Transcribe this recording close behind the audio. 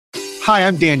Hi,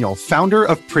 I'm Daniel, founder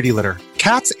of Pretty Litter.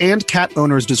 Cats and cat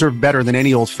owners deserve better than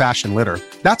any old-fashioned litter.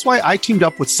 That's why I teamed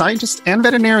up with scientists and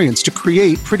veterinarians to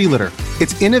create Pretty Litter.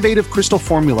 Its innovative crystal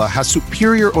formula has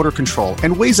superior odor control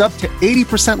and weighs up to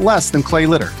 80% less than clay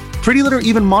litter. Pretty Litter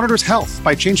even monitors health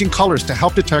by changing colors to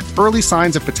help detect early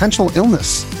signs of potential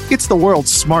illness. It's the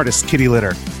world's smartest kitty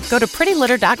litter. Go to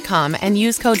prettylitter.com and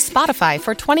use code SPOTIFY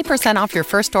for 20% off your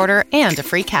first order and a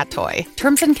free cat toy.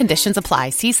 Terms and conditions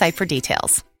apply. See site for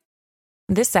details.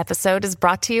 This episode is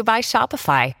brought to you by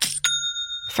Shopify.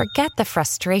 Forget the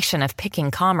frustration of picking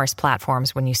commerce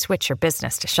platforms when you switch your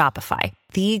business to Shopify,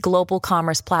 the global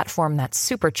commerce platform that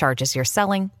supercharges your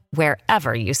selling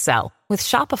wherever you sell. With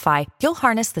Shopify, you'll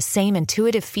harness the same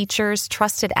intuitive features,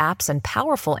 trusted apps, and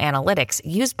powerful analytics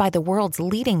used by the world's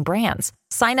leading brands.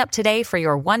 Sign up today for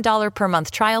your $1 per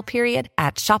month trial period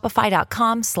at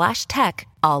shopify.com/tech,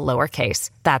 all lowercase.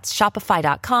 That's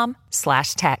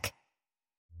shopify.com/tech.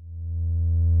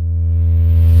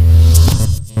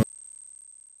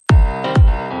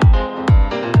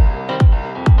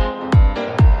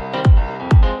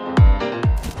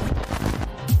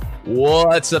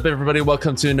 What's up, everybody?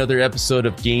 Welcome to another episode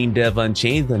of Game Dev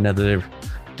Unchained, another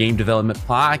game development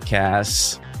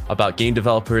podcast about game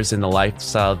developers and the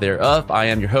lifestyle thereof. I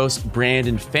am your host,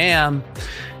 Brandon Pham,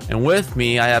 and with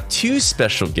me, I have two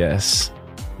special guests,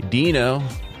 Dino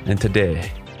and Tadej.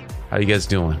 How you guys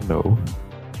doing? Hello.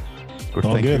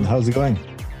 All good. How's it going?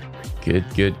 Good.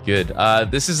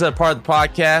 This is a part of the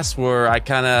podcast where I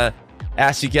kind of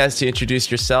ask you guys to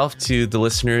introduce yourself to the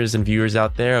listeners and viewers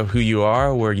out there of who you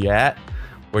are, where you at,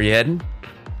 where you heading.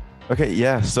 Okay,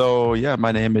 yeah. So,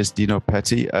 my name is Dino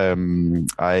Patti. I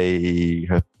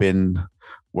have been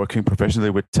working professionally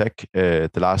with tech the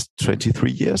last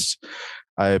 23 years.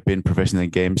 I've been professional in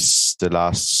games the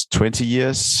last 20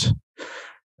 years.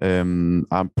 I'm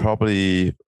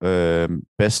probably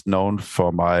best known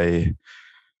for my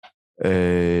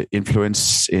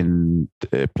influence in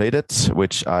Playdead,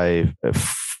 which I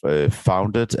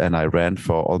founded and I ran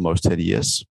for almost 10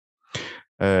 years.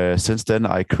 Since then,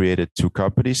 I created two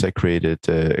companies. I created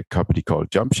a company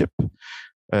called Jumpship,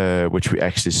 which we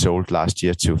actually sold last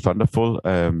year to Thunderful,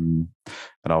 and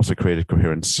I also created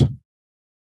Coherence.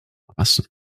 Awesome.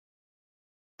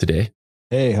 Tadej?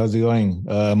 Hey, how's it going?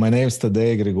 My name is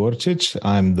Tadej Gregorcic.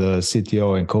 I'm the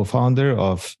CTO and co-founder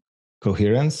of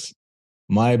Coherence.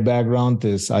 My background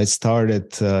is I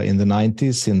started in the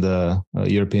 90s in the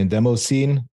European demo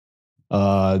scene,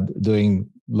 doing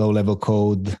low-level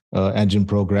code, engine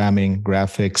programming,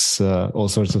 graphics, all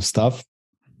sorts of stuff.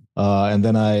 And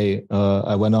then I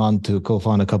went on to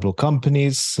co-found a couple of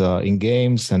companies in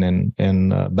games and in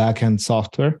back-end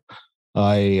software.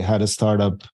 I had a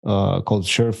startup called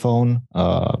SurePhone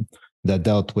that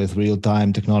dealt with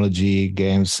real-time technology,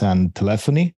 games, and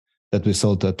telephony that we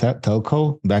sold to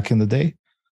telco back in the day.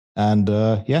 And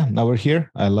now we're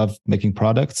here. I love making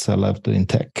products. I love doing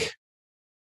tech.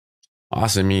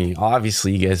 Awesome.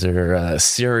 Obviously, you guys are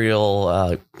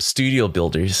serial studio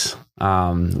builders,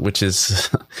 which is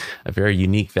a very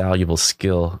unique, valuable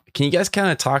skill. Can you guys kind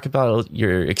of talk about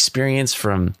your experience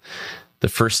from the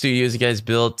first studios you guys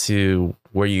built to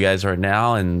where you guys are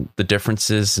now and the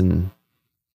differences and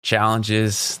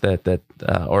challenges that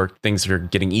or things that are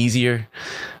getting easier?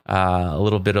 A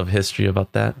little bit of history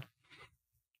about that.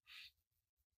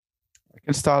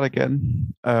 Can start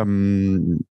again.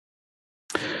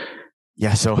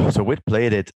 So with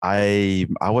Playdead, I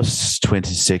was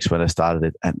 26 when I started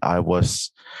it, and I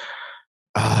was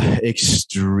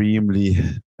extremely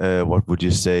what would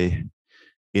you say,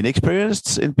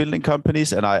 inexperienced in building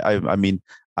companies. And I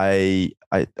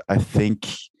think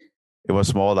it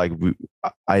was more like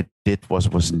I did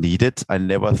what was needed. I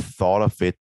never thought of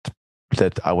it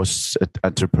that I was an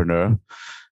entrepreneur.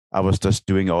 I was just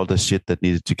doing all the shit that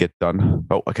needed to get done.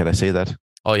 Oh, can I say that?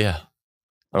 Oh, yeah.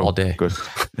 All day. Good.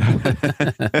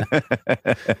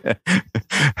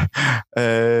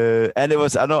 And it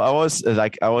was, I was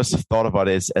thought about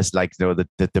it as like,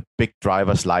 the big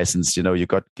driver's license, you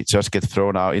just get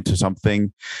thrown out into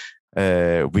something.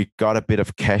 We got a bit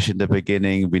of cash in the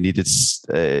beginning. We needed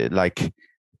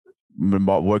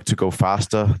more work to go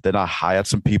faster. Then I hired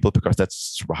some people because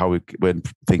that's how when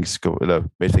things go,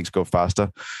 made things go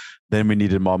faster. Then we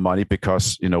needed more money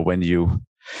because, when you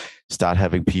start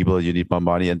having people, you need more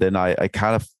money. And then I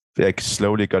kind of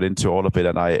slowly got into all of it.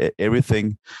 And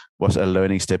everything was a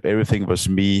learning step. Everything was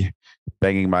me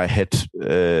banging my head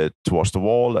towards the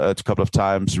wall a couple of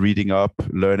times, reading up,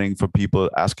 learning from people,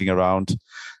 asking around.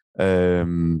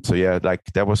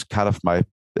 That was kind of my,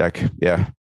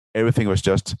 everything was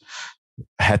just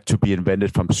had to be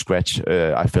invented from scratch.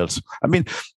 I felt,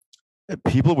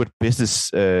 people with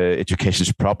business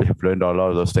educations probably have learned a lot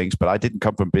of those things, but I didn't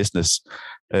come from business,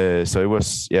 so it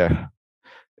was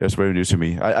very new to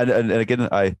me. And again,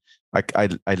 I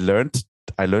learned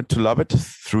to love it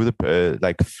through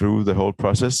the whole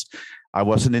process. I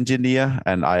was an engineer,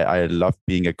 and I loved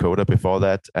being a coder before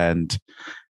that, and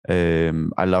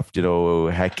I loved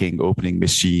hacking, opening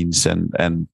machines,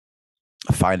 and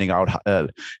finding out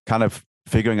kind of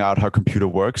figuring out how computer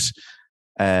works.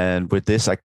 And with this,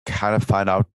 I kind of find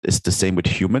out it's the same with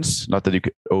humans. Not that you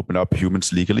can open up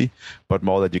humans legally, but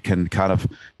more that you can kind of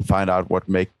find out what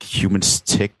make humans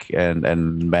tick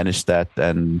and manage that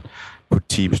and put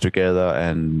teams together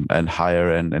and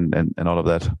hire and all of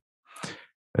that.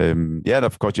 And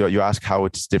of course you ask how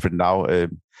it's different now.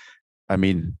 I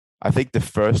mean, I think the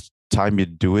first time you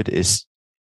do it is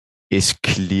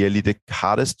clearly the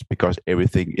hardest because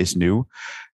everything is new.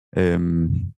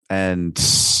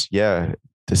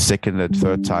 The second and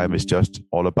third time is just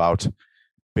all about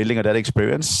building on that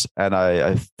experience. And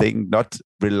I think not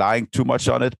relying too much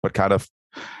on it, but kind of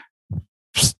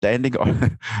standing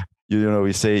on, you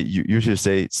usually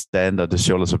say stand on the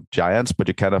shoulders of giants, but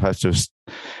you kind of have to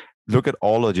look at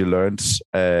all that you learned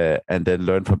and then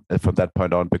learn from that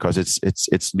point on, because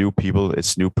it's new people,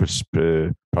 it's new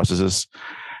processes.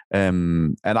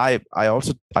 And I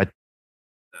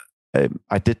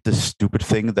did this stupid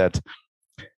thing that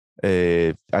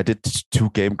I did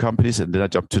 2 game companies and then I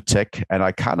jumped to tech, and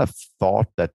I kind of thought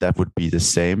that would be the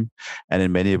same. And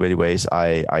in many, many ways,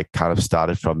 I kind of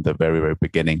started from the very, very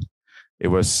beginning. It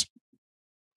was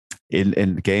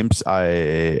in games,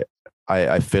 I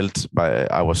felt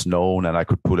I was known and I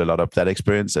could pull a lot of that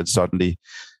experience, and suddenly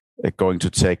going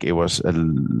to tech, it was a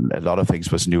lot of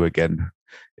things was new again.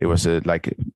 It was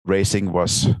like raising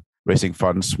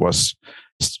funds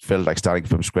felt like starting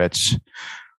from scratch.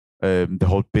 The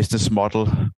whole business model,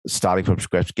 starting from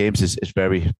scratch. Games is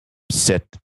very set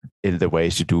in the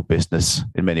ways you do business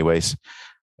in many ways.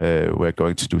 Where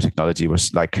going to do technology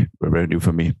was like very new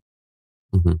for me.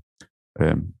 Mm-hmm.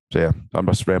 I'm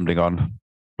just rambling on.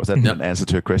 Was that an answer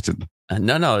to your question?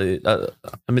 No.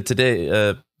 I mean,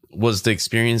 today, was the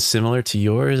experience similar to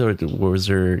yours, or was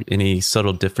there any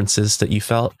subtle differences that you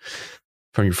felt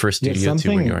from your first studio to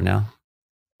where you are now?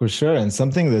 For sure. And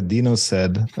something that Dino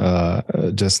said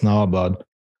just now about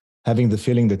having the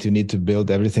feeling that you need to build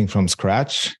everything from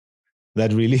scratch,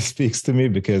 that really speaks to me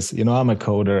because, I'm a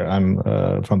coder. I'm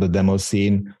from the demo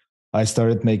scene. I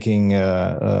started making,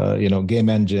 game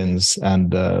engines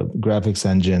and graphics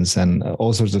engines and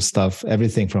all sorts of stuff,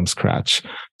 everything from scratch.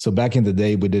 So back in the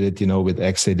day, we did it, with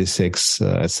x86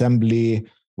 assembly.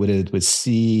 We did it with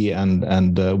C,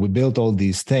 and we built all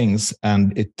these things,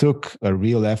 and it took a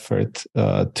real effort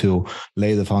to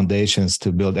lay the foundations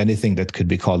to build anything that could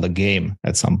be called a game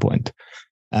at some point.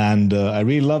 And I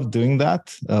really loved doing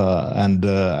that, and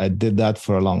I did that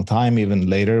for a long time. Even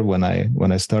later, when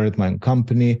I started my own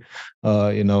company,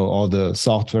 all the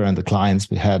software and the clients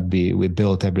we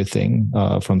built everything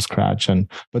from scratch.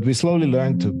 But we slowly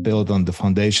learned to build on the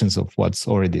foundations of what's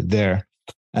already there.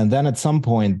 And then at some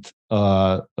point,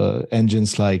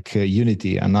 engines like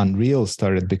Unity and Unreal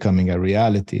started becoming a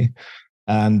reality.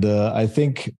 And I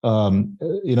think,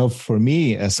 for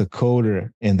me as a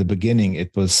coder in the beginning,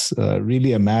 it was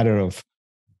really a matter of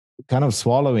kind of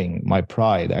swallowing my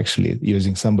pride, actually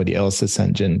using somebody else's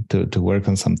engine to work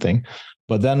on something.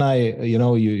 But then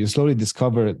you slowly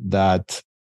discover that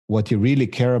what you really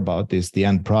care about is the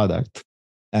end product.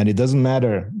 And it doesn't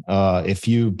matter if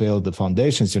you build the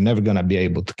foundations, you're never going to be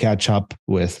able to catch up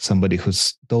with somebody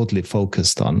who's totally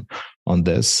focused on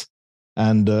this.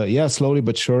 And slowly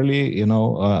but surely,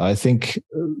 I think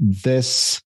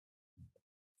this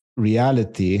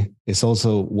reality is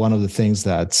also one of the things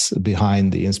that's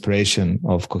behind the inspiration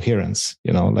of Coherence.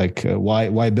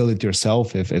 Why build it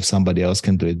yourself if somebody else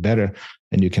can do it better,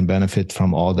 and you can benefit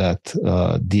from all that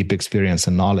deep experience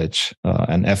and knowledge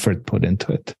and effort put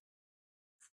into it.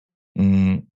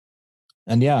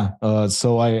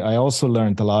 So I also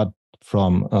learned a lot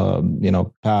from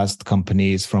past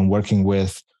companies, from working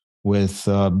with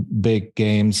big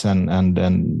games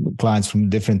and clients from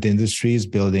different industries,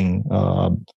 building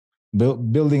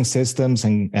systems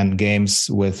and games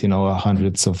with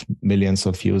hundreds of millions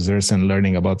of users, and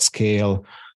learning about scale,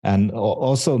 and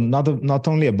also not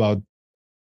only about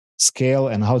scale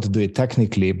and how to do it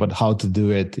technically, but how to do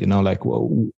it,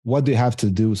 what do you have to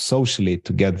do socially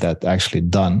to get that actually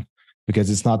done?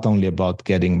 Because it's not only about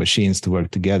getting machines to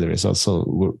work together, it's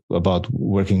also about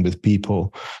working with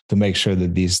people to make sure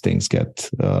that these things get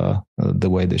the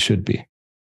way they should be.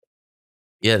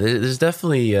 Yeah, there's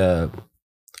definitely a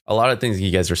lot of things you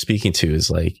guys are speaking to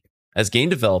is like as game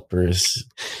developers,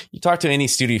 you talk to any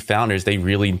studio founders, they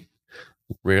really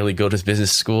rarely go to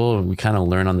business school. We kind of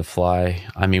learn on the fly.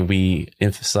 I mean, we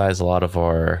emphasize a lot of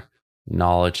our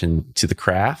knowledge into the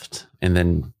craft, and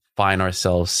then find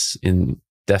ourselves in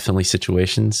definitely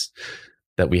situations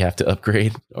that we have to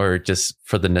upgrade, or just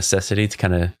for the necessity to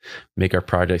kind of make our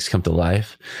projects come to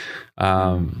life.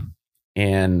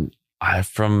 And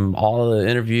from all the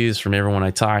interviews, from everyone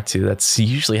I talk to, that's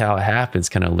usually how it happens,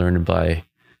 kind of learning by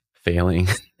failing.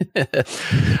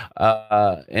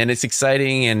 And it's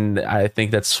exciting. And I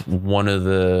think that's one of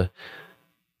the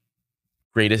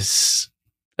greatest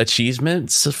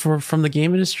achievements from the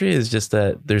game industry, is just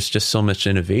that there's just so much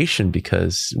innovation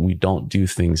because we don't do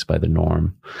things by the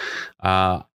norm.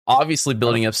 Obviously,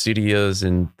 building up studios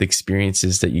and the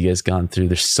experiences that you guys gone through,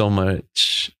 there's so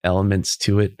much elements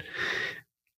to it.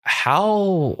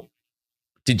 How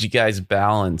did you guys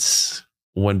balance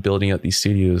when building up these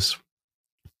studios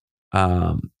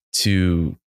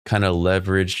to kind of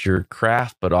leverage your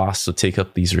craft, but also take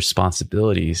up these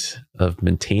responsibilities of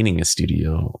maintaining a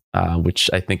studio,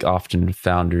 which I think often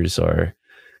founders are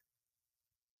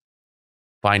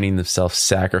finding themselves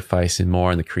sacrificing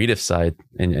more on the creative side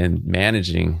and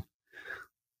managing,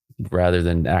 rather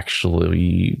than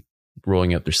actually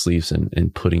rolling up their sleeves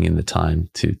and putting in the time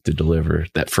to deliver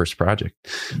that first project.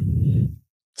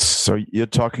 So you're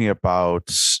talking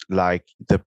about like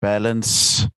the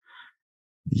balance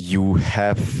you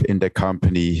have in the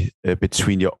company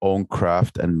between your own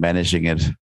craft and managing it.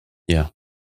 Yeah.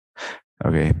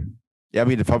 Okay. Yeah, I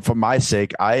mean, for my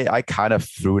sake, I kind of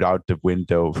threw it out the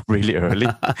window really early.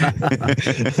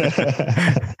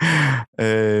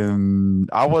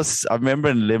 I remember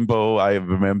in Limbo, I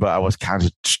was kind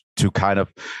of to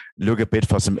look a bit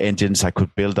for some engines I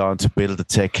could build on to build the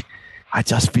tech. I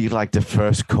just feel like the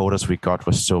first coders we got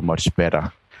was so much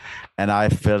better. And I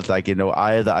felt like,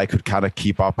 either I could kind of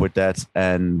keep up with that,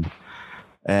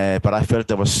 but I felt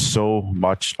there was so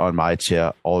much on my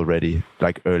chair already,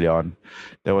 like early on.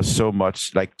 There was so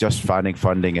much, like just finding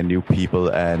funding and new people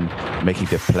and making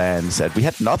the plans. And we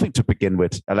had nothing to begin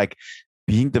with. And like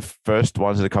being the first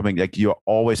ones that are coming, like you're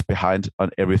always behind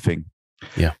on everything.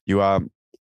 Yeah.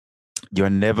 You're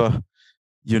never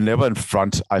in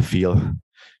front, I feel.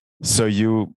 So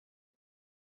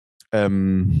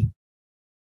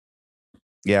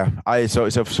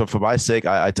so for my sake,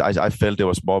 I felt it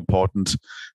was more important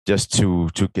just to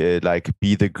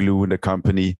be the glue in the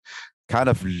company, kind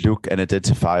of look and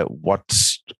identify what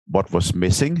was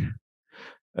missing,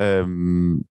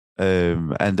 and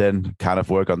then kind of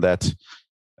work on that.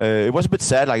 It was a bit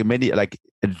sad,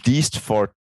 at least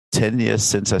for 10 years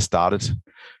since I started,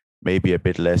 maybe a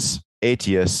bit less, 8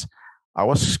 years, I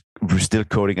was still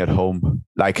coding at home,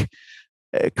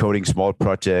 coding small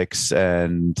projects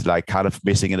and kind of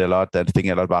missing it a lot and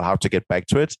thinking a lot about how to get back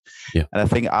to it. Yeah. And I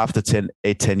think after 10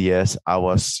 years, I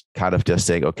was kind of just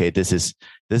saying, okay, this is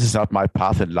not my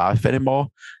path in life anymore.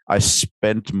 I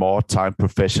spent more time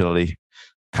professionally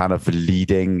kind of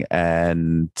leading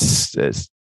and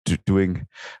doing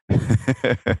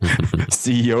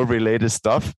CEO related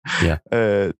stuff. Yeah.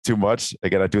 Too much.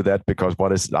 Again, I do that because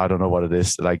I don't know what it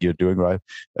is like you're doing, right?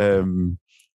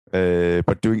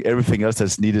 But doing everything else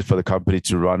that's needed for the company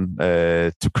to run,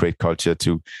 to create culture,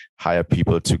 to hire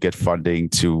people, to get funding,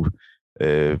 to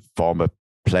form a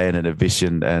plan and a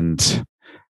vision, and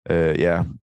and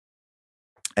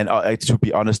to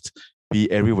be honest, be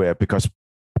everywhere, because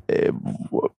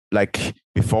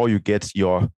before you get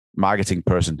your marketing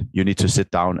person, you need to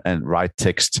sit down and write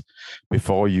text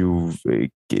before you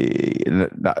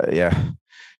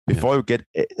before you get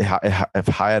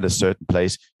hired a certain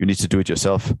place. You need to do it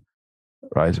yourself,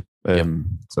 right?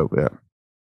 So yeah.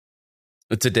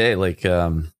 But today,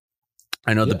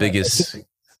 I know the biggest.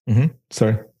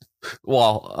 Sorry.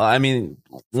 Well, I mean,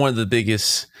 one of the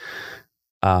biggest.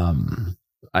 I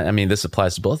mean, this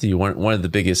applies to both of you. One of the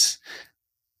biggest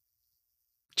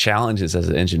challenges as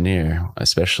an engineer,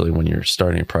 especially when you're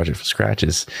starting a project from scratch,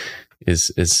 is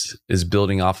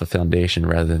building off a foundation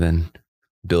rather than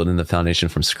building the foundation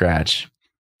from scratch.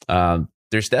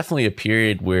 There's definitely a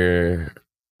period where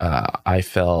I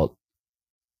felt,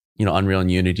 Unreal and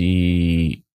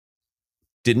Unity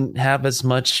didn't have as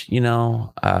much,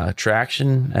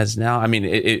 traction as now. I mean,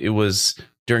 it was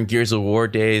during Gears of War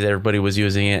days, everybody was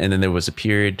using it. And then there was a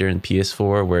period during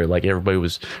PS4 where everybody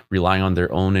was relying on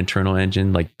their own internal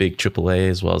engine, like big AAA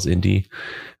as well as indie.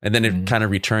 And then it kind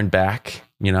of returned back,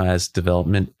 as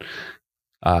development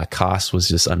cost was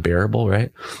just unbearable,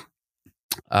 right?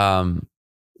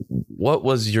 What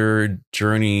was your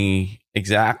journey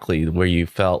exactly where you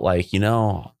felt like,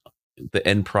 the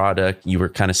end product, you were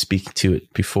kind of speaking to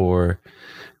it before,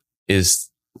 is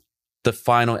the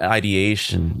final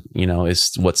ideation,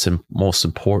 is what's most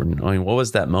important. I mean, what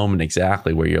was that moment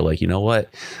exactly where you're like, you know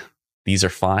what, these are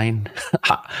fine.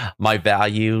 My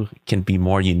value can be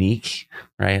more unique,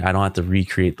 right? I don't have to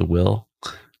recreate the wheel.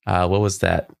 What was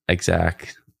that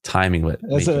exact timing? What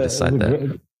made you decide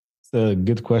that? It's a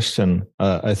good question.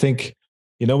 I think,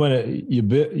 when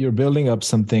you're building up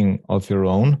something of your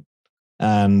own,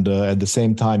 and at the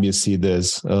same time you see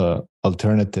this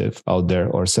alternative out there,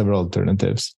 or several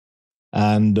alternatives,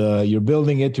 and you're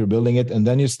building it, and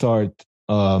then you start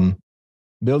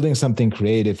building something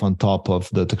creative on top of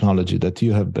the technology that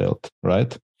you have built,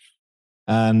 right?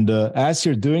 And as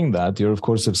you're doing that, you're of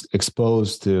course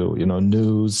exposed to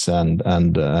news and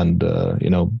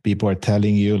people are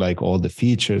telling you like all the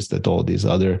features that all these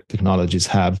other technologies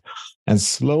have, and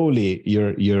slowly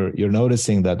you're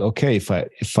noticing that, okay, if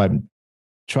I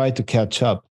try to catch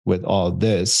up with all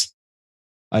this,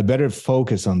 I better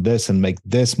focus on this and make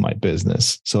this my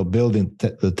business. So building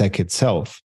the tech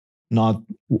itself, not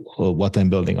what I'm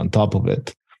building on top of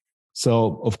it.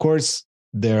 So of course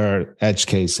there are edge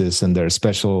cases and there are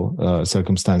special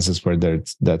circumstances where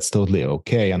that's totally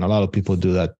okay, and a lot of people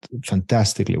do that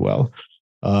fantastically well.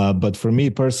 But for me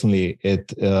personally,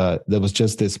 there was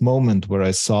just this moment where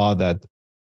I saw that,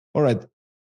 all right,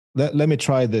 let me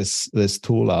try this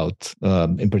tool out,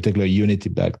 in particular Unity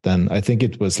back then. I think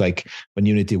it was like when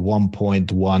Unity 1.1,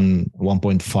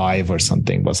 1.5 or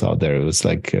something was out there. It was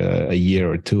like a year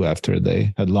or two after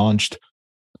they had launched.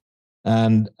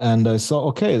 And I saw,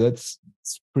 okay, it's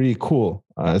pretty cool.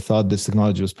 I thought this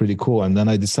technology was pretty cool. And then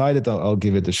I decided I'll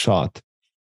give it a shot.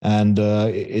 And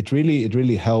it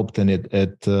really helped. And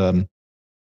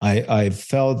I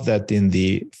felt that in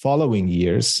the following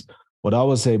years, what I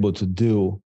was able to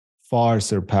do far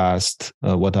surpassed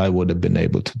what I would have been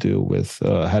able to do with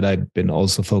had I been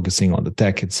also focusing on the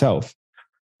tech itself.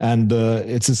 And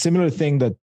it's a similar thing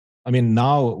that, I mean,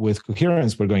 now with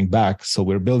Coherence, we're going back. So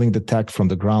we're building the tech from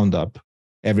the ground up,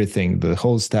 everything, the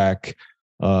whole stack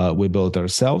we built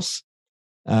ourselves.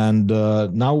 And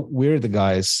now we're the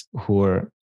guys who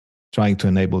are trying to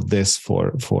enable this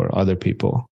for other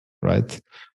people, right?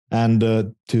 And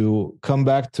to come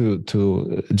back to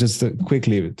just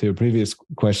quickly to your previous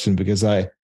question, because I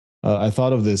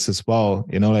thought of this as well.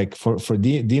 Like for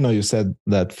Dino, you said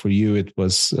that for you it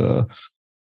was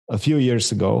a few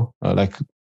years ago, like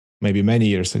maybe many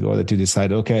years ago, that you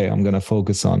decided, okay, I'm going to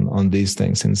focus on these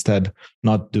things instead,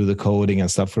 not do the coding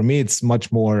and stuff. For me, it's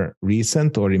much more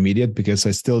recent or immediate because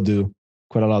I still do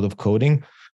quite a lot of coding,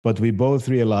 but we both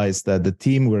realized that the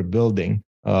team we're building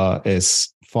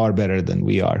is far better than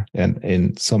we are, and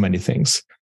in so many things,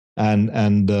 and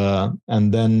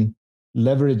then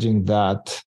leveraging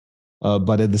that.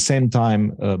 But at the same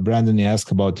time, Brandon, you asked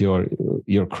about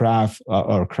your craft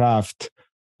or craft.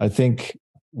 I think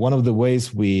one of the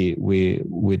ways we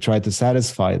try to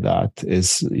satisfy that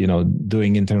is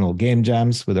doing internal game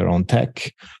jams with our own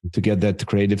tech to get that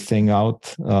creative thing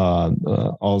out.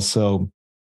 Also,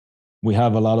 we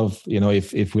have a lot of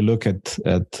if we look at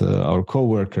our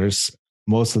coworkers,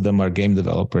 most of them are game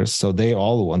developers, so they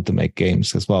all want to make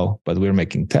games as well, but we're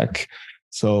making tech.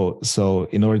 So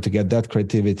in order to get that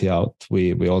creativity out,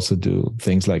 we also do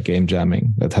things like game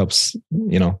jamming that helps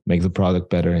make the product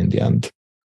better in the end.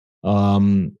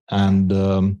 I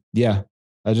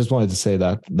just wanted to say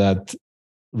that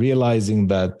realizing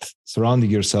that surrounding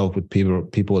yourself with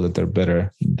people that are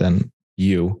better than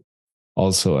you,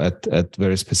 also at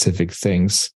very specific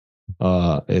things,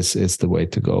 is the way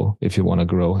to go if you want to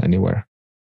grow anywhere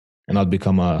and not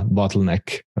become a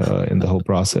bottleneck in the whole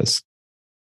process.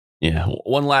 Yeah.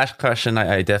 One last question.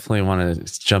 I definitely want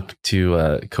to jump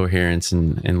to Coherence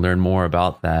and learn more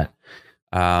about that.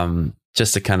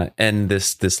 Just to kind of end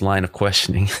this line of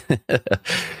questioning.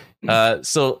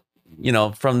 So,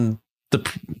 from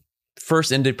the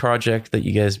first indie project that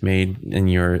you guys made in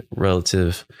your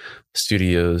relative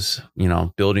studios,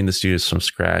 building the studios from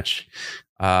scratch,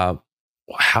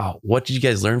 what did you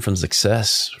guys learn from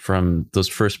success from those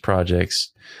first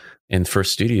projects and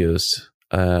first studios,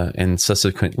 and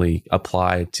subsequently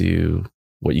apply to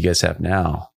what you guys have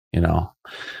now?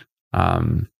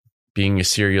 Being a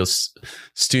serial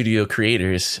studio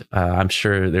creators, I'm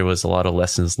sure there was a lot of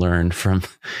lessons learned from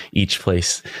each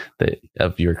place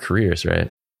of your careers, right?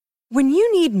 When you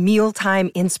need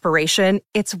mealtime inspiration,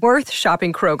 it's worth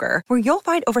shopping Kroger, where you'll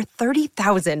find over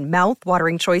 30,000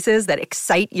 mouth-watering choices that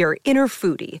excite your inner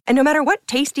foodie. And no matter what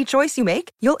tasty choice you make,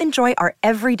 you'll enjoy our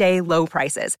everyday low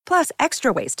prices, plus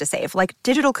extra ways to save, like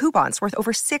digital coupons worth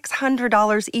over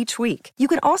 $600 each week. You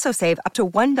can also save up to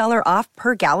 $1 off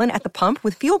per gallon at the pump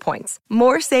with fuel points.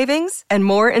 More savings and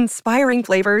more inspiring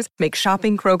flavors make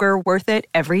shopping Kroger worth it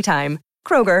every time.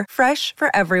 Kroger, fresh for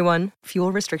everyone.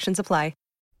 Fuel restrictions apply.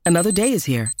 Another day is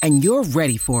here, and you're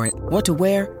ready for it. What to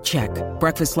wear? Check.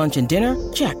 Breakfast, lunch, and dinner?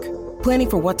 Check. Planning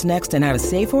for what's next and how to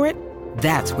save for it?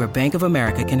 That's where Bank of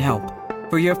America can help.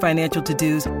 For your financial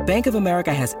to-dos, Bank of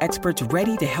America has experts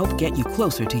ready to help get you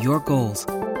closer to your goals.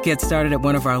 Get started at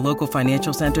one of our local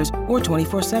financial centers or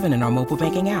 24/7 in our mobile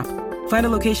banking app. Find a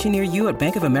location near you at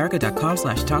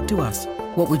bankofamerica.com/talktous.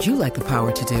 What would you like the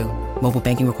power to do? Mobile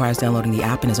banking requires downloading the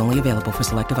app and is only available for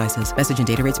select devices. Message and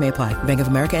data rates may apply. Bank of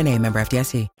America NA, member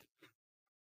FDIC.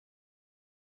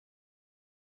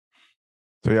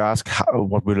 So you ask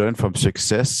what we learned from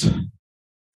success.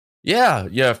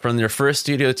 Yeah. From your first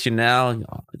studio to now,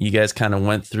 you guys kind of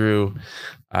went through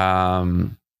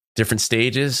different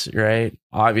stages, right?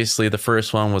 Obviously, the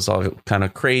first one was all kind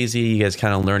of crazy. You guys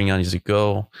kind of learning on as you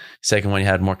go. Second one, you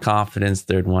had more confidence.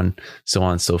 Third one, so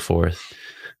on and so forth.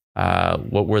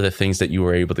 What were the things that you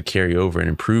were able to carry over and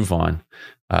improve on,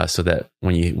 so that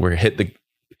when you were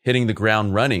hitting the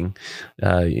ground running,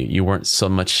 you weren't so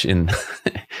much in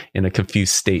in a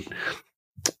confused state?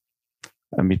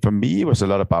 I mean, for me, it was a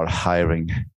lot about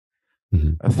hiring.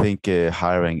 Mm-hmm. I think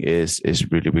hiring is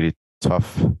really, really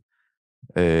tough.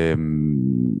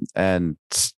 And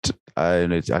I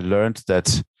learned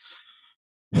that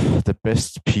the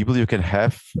best people you can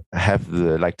have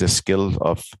the skill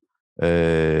of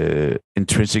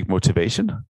intrinsic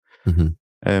motivation. Mm-hmm.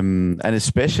 And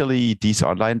especially these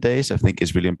online days, I think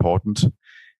is really important.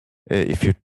 If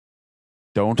you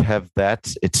don't have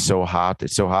that, it's so hard.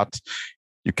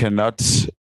 You cannot,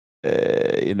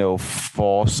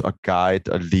 force or guide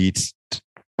or lead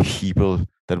people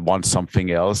that want something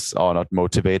else or not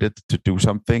motivated to do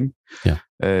something. Yeah.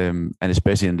 And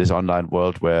especially in this online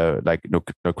world where no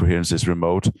coherence is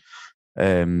remote,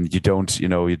 you don't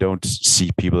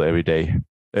see people every day.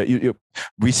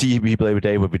 We see people every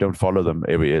day, but we don't follow them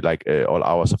all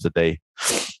hours of the day.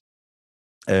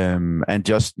 And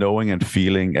just knowing and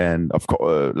feeling, and of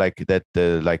course,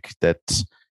 that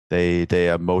they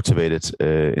are motivated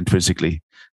intrinsically.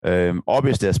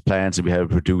 Obviously, there's plans, and we have a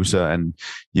producer, and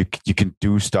you can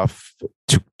do stuff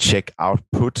to check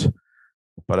output,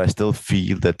 but I still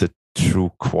feel that the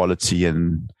true quality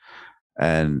and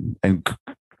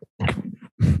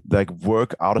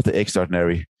work out of the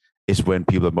extraordinary is when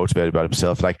people are motivated by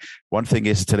themselves. Like, one thing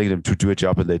is telling them to do a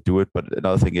job and they do it, but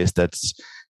another thing is that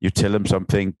you tell them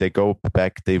something, they go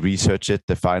back, they research it,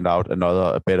 they find out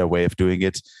a better way of doing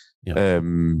it. Yeah.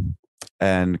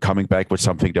 And coming back with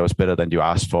something that was better than you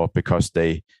asked for, because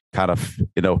they kind of,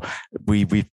 we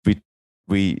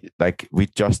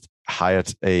just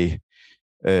hired a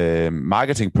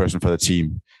marketing person for the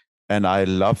team, and I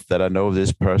love that I know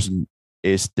this person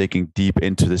is digging deep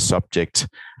into this subject.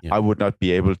 Yeah. I would not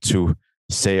be able to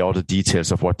say all the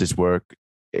details of what this work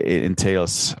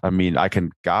entails. I mean, I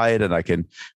can guide, and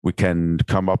we can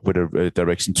come up with a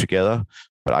direction together,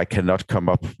 but I cannot come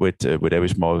up with every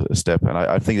small step. And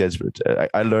I think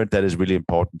I learned that is really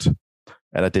important,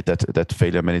 and I did that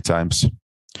failure many times.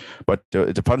 But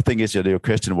the fun thing is, your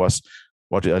question was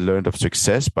what I learned of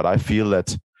success. But I feel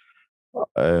that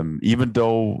even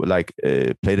though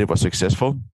Plated was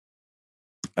successful,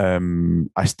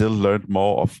 I still learned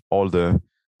more of all the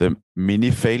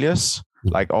mini failures,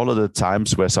 like all of the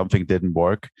times where something didn't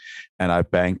work and I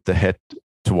banged the head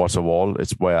towards a wall.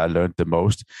 It's where I learned the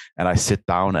most. And I sit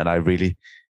down and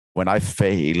when I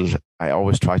fail, I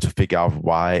always try to figure out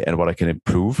why and what I can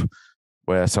improve.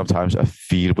 Where sometimes I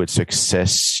feel with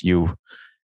success, you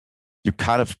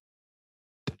kind of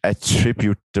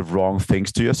attribute the wrong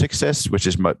things to your success, which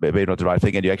is maybe not the right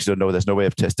thing, and you actually don't know. There's no way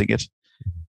of testing it.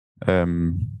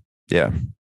 Yeah.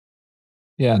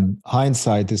 And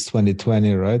hindsight is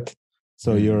 20/20, right?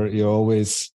 So you're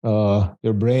always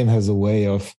your brain has a way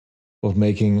of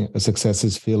making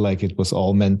successes feel like it was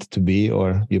all meant to be,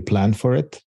 or you planned for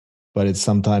it, but it's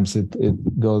sometimes it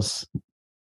goes.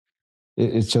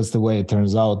 It's just the way it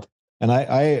turns out. And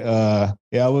I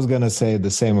was gonna say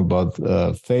the same about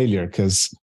failure,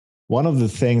 because one of the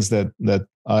things that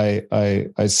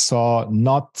I saw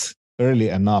not early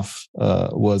enough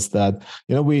was that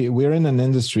we're in an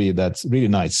industry that's really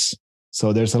nice.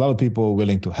 So there's a lot of people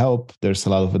willing to help. There's a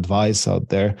lot of advice out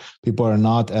there. People are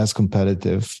not as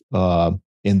competitive.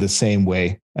 in the same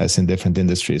way as in different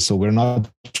industries. So we're not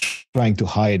trying to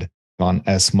hide on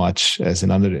as much as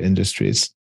in other industries.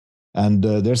 And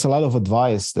there's a lot of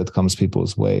advice that comes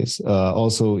people's ways.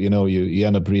 Also, you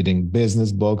end up reading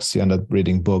business books, you end up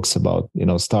reading books about,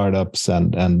 startups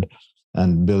and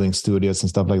building studios and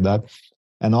stuff like that.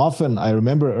 And often I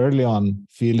remember early on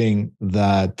feeling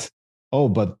that,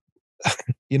 but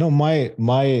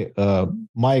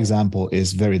my example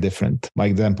is very different. My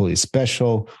example is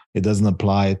special. It doesn't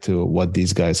apply to what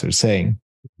these guys are saying.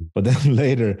 But then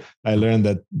later I learned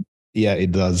that, yeah,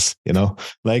 it does,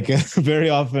 like very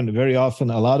often,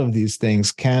 a lot of these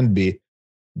things can be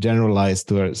generalized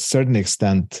to a certain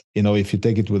extent. If you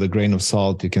take it with a grain of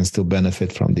salt, you can still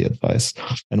benefit from the advice.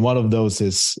 And one of those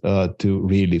is to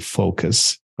really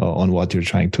focus on what you're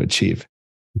trying to achieve.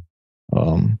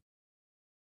 Cool.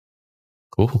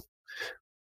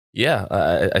 Yeah,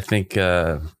 I think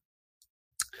it's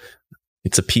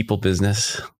a people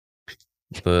business.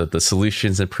 The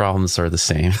solutions and problems are the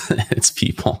same. It's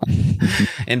people.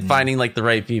 And finding like the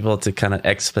right people to kind of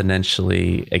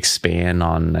exponentially expand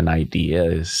on an idea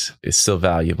is so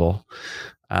valuable.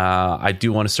 I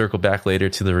do want to circle back later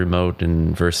to the remote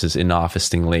and versus in-office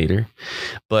thing later.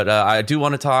 But I do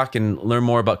want to talk and learn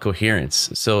more about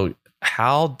coherence. So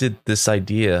how did this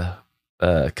idea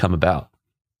come about?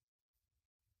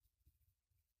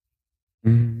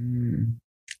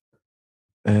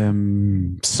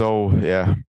 So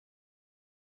yeah.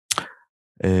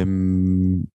 I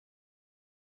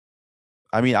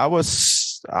mean, I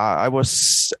was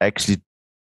actually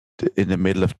in the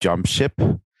middle of jump ship.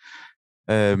 But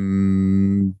I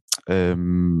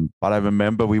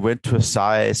remember we went to a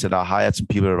site and I hired some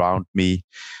people around me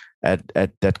at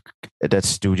that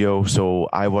studio, so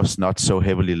I was not so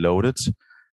heavily loaded.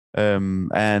 And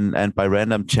by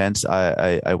random chance,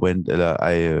 I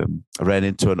ran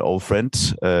into an old friend,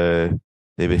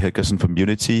 David Helgerson from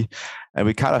Unity, and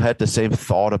we kind of had the same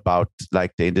thought about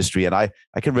like the industry. And I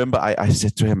can remember I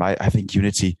said to him, I think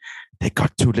Unity, they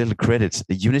got too little credit.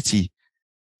 Unity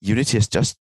has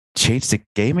just changed the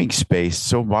gaming space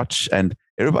so much, and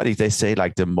everybody, they say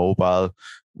like the mobile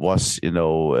was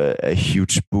a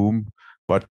huge boom.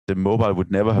 But the mobile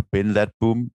would never have been that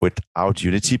boom without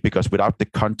Unity, because without the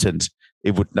content,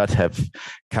 it would not have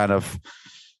kind of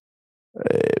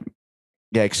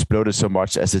exploded so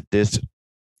much as it did.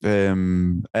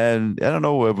 And I don't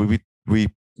know, we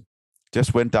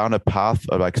just went down a path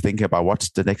of like thinking about what's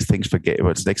the next thing for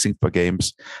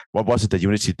games. What was it that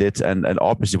Unity did? And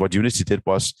obviously, what Unity did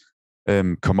was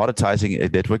commoditizing a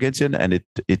network engine, and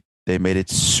they made it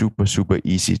super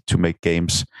easy to make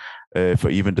games. For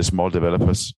even the small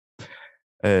developers.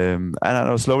 And I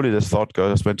know slowly the thought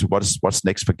goes went to what's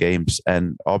next for games.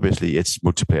 And obviously it's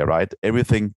multiplayer, right?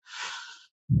 Everything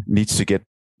needs to get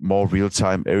more real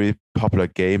time. Every popular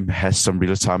game has some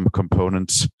real time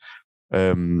components.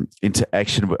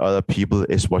 Interaction with other people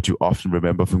is what you often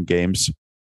remember from games.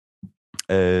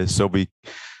 So the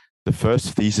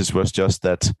first thesis was just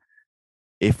that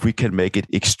if we can make it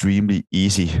extremely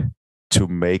easy to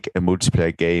make a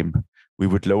multiplayer game, we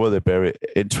would lower the barrier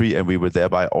entry, and we would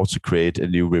thereby also create a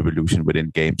new revolution within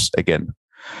games again.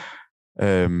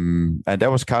 And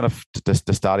that was kind of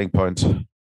the starting point.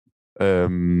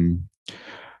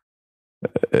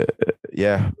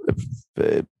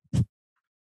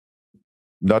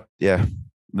 Not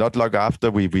long after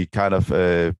we kind of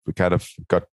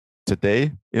got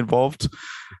Tadej involved,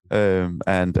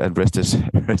 and rest is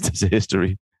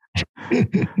history.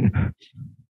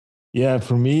 Yeah,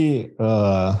 for me,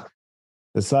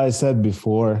 as I said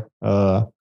before,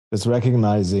 it's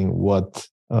recognizing what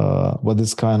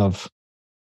this kind of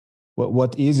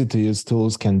what easy to use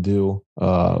tools can do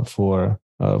for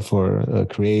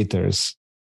creators.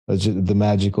 The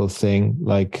magical thing,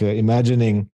 like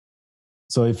imagining.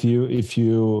 So if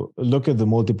you look at the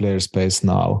multiplayer space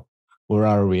now, where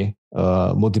are we?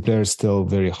 Multiplayer is still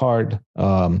very hard.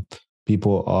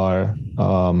 People are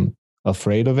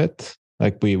afraid of it.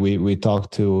 Like we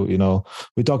talk to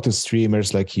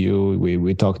streamers like you.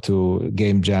 We talk to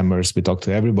game jammers. We talk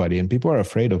to everybody, and people are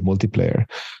afraid of multiplayer.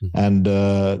 Mm-hmm. And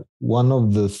one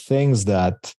of the things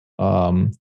that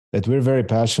we're very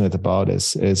passionate about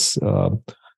is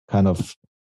kind of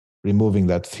removing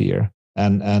that fear.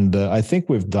 And I think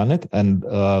we've done it. And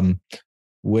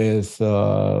we've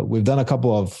done a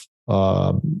couple of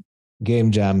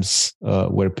game jams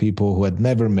where people who had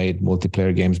never made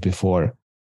multiplayer games before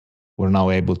were now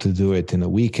able to do it in a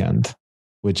weekend,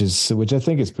 which I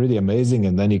think is pretty amazing.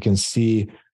 And then you can see,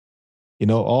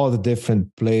 all the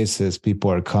different places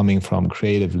people are coming from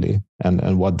creatively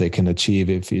and what they can achieve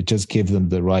if you just give them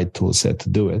the right tool set to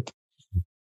do it.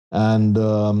 And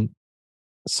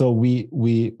so we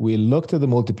looked at the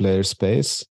multiplayer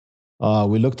space.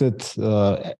 We looked at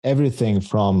everything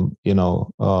from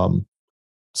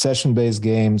session-based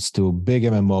games to big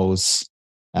MMOs,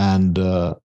 and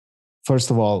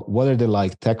first of all, what are they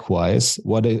like tech-wise?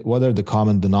 What are the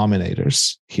common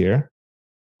denominators here?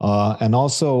 And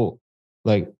also,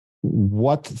 like,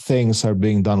 what things are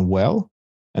being done well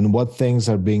and what things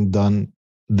are being done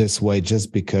this way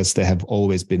just because they have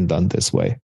always been done this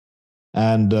way.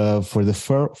 And for the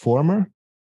former,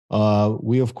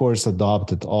 we, of course,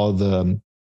 adopted all the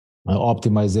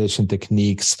optimization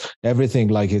techniques, everything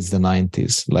like it's the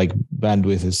 90s, like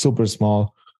bandwidth is super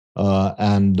small,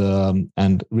 and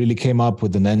really came up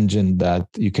with an engine that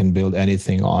you can build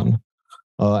anything on.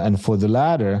 And for the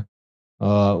latter,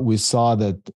 we saw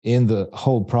that in the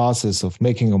whole process of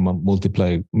making a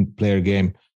multiplayer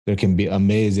game, there can be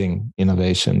amazing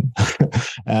innovation.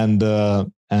 and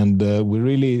we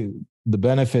really, the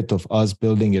benefit of us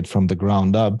building it from the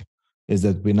ground up is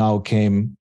that we now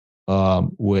came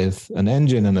with an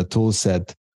engine and a tool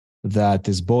set that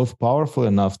is both powerful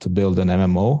enough to build an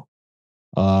MMO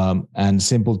and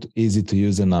easy to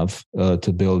use enough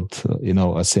to build,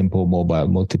 a simple mobile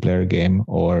multiplayer game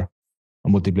or a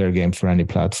multiplayer game for any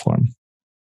platform.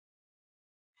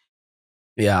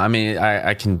 Yeah, I mean,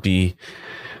 I can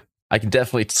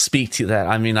definitely speak to that.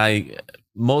 I mean, I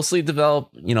mostly develop,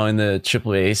 in the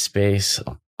AAA space,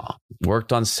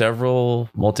 worked on several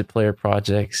multiplayer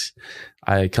projects.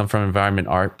 I come from environment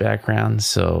art background,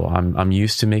 so I'm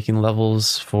used to making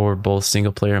levels for both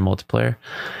single player and multiplayer.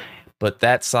 But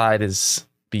that side is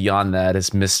beyond that,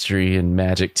 is mystery and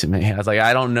magic to me. I was like,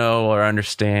 I don't know or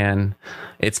understand.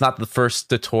 It's not the first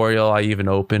tutorial I even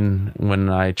open when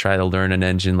I try to learn an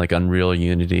engine like Unreal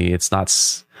Unity. It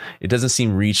doesn't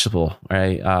seem reachable,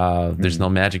 right? There's no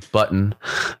magic button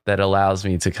that allows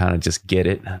me to kind of just get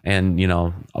it. And,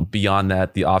 beyond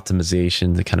that, the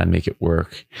optimization to kind of make it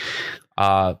work.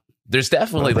 There's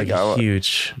definitely like a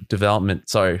huge development.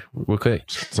 Sorry, real quick.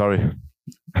 Sorry.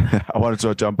 I wanted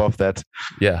to jump off that.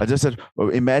 Yeah. I just said, well,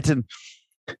 imagine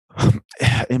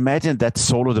that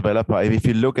solo developer. If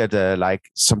you look at like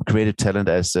some creative talent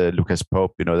as Lucas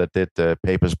Pope, that did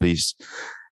Papers, Please.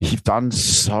 He's done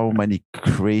so many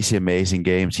crazy, amazing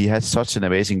games. He has such an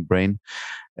amazing brain.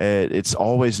 It's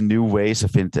always new ways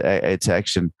of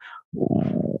interaction.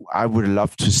 I would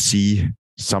love to see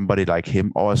somebody like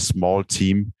him or a small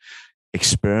team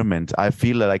experiment. I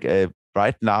feel like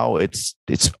right now it's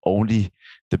only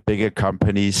the bigger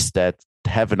companies that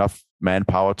have enough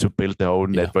manpower to build their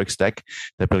own network stack,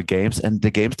 that build games, and the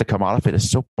games that come out of it are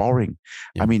so boring.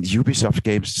 I mean, Ubisoft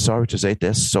games, sorry to say,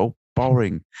 they're so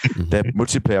boring. The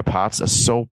multiplayer parts are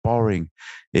so boring.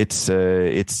 I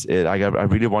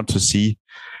really want to see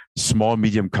small,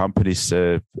 medium companies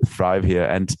thrive here.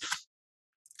 And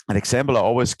an example I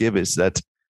always give is that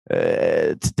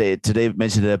today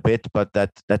mentioned it a bit, but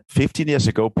that 15 years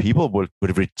ago, people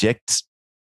would reject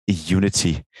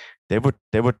Unity. They would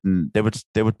build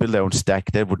their own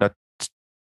stack. They would not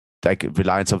like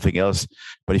rely on something else.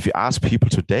 But if you ask people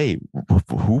today,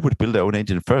 who would build their own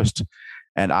engine first?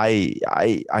 And I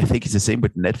think it's the same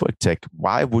with network tech.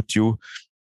 Why would you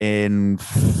in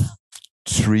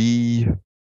 3-5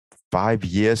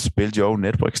 years build your own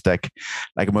network stack?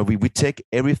 Like when we take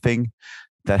everything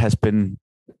that has been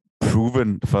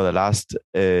proven for the last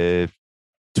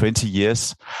 20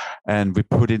 years and we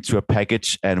put into a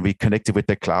package and we connect it with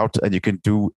the cloud, and you can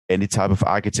do any type of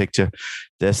architecture.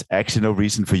 There's actually no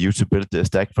reason for you to build the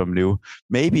stack from new.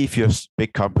 Maybe if you're a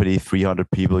big company, 300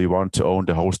 people, you want to own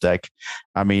the whole stack.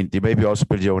 I mean, you maybe also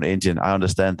build your own engine. I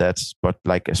understand that, but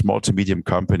like a small to medium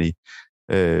company,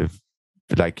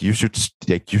 like you should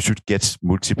get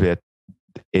multiplayer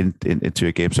into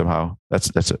your game somehow.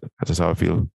 That's how I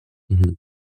feel. Mm-hmm.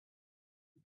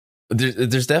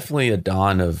 There's definitely a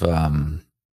dawn of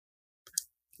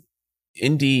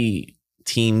indie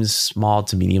teams, small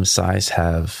to medium size,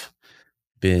 have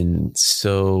been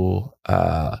so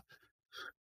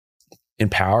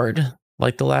empowered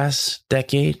like the last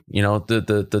decade.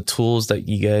 The tools that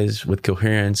you guys with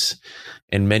Coherence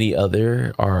and many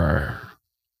other are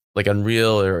like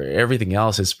Unreal or everything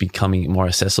else is becoming more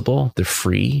accessible. They're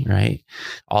free, right?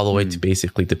 All the way to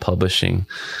basically to publishing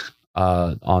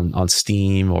on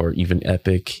Steam or even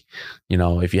Epic.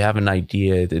 If you have an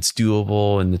idea, it's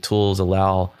doable, and the tools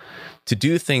allow to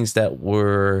do things that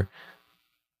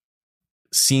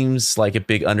seems like a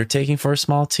big undertaking for a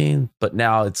small team, but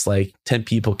now it's like 10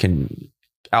 people can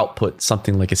output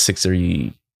something like a 6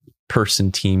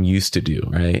 person team used to do,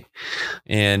 right?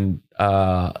 And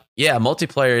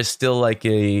multiplayer is still like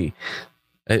a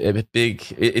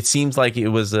big, it seems like it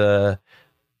was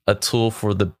a tool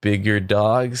for the bigger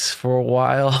dogs for a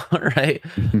while, right?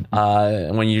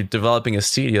 When you're developing a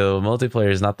studio,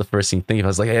 multiplayer is not the first thing you think of. I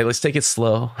was like, hey, let's take it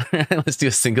slow. Let's do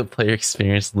a single player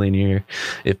experience, linear,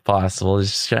 if possible.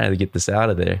 Just trying to get this out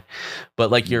of there.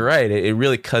 But like, you're right. It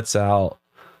really cuts out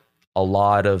a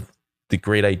lot of the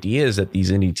great ideas that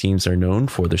these indie teams are known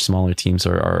for. Their smaller teams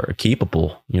are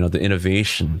capable, the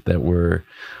innovation that we're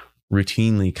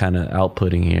routinely kind of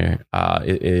outputting here,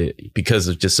 because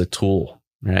of just a tool.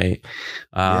 Right.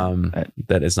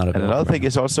 That is not available. And another thing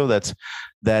is also that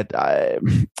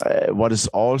what is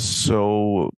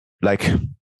also like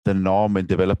the norm in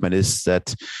development is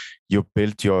that you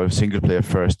build your single player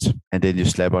first and then you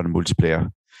slap on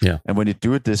multiplayer. Yeah. And when you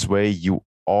do it this way, you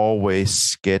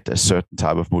always get a certain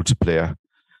type of multiplayer.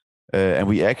 And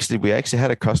we actually had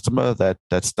a customer that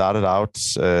started out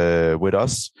with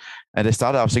us, and they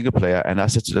started out single player. And I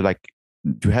said to them, like,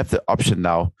 you have the option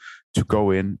now to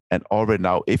go in and already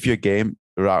now, if your game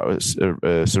surrounds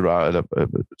about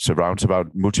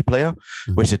multiplayer,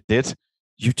 which it did,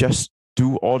 you just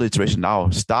do all the iteration now.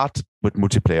 Start with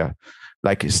multiplayer.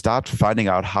 Like, start finding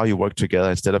out how you work together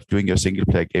instead of doing your single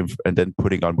player game and then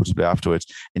putting on multiplayer afterwards.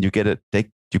 And you get a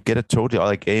totally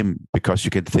other game because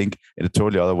you can think in a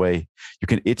totally other way. You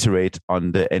can iterate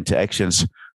on the interactions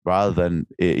rather than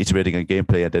iterating on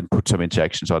gameplay and then put some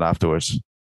interactions on afterwards.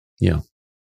 Yeah.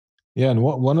 Yeah, and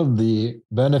one of the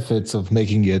benefits of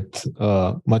making it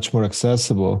much more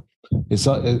accessible is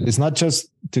it's not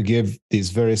just to give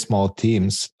these very small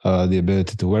teams the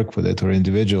ability to work with it, or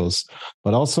individuals,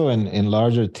 but also in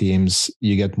larger teams,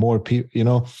 you get more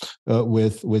people.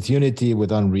 With Unity,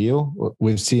 with Unreal,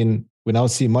 we now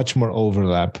see much more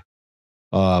overlap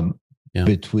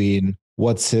between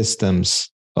what systems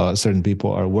certain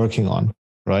people are working on.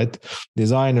 Right?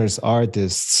 Designers,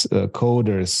 artists,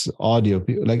 coders, audio,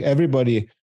 like everybody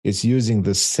is using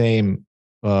the same,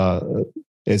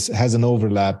 has an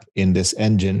overlap in this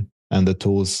engine and the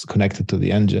tools connected to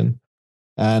the engine.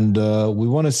 And we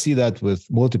want to see that with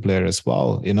multiplayer as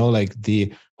well. Like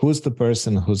who's the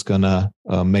person who's going to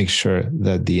make sure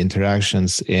that the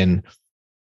interactions in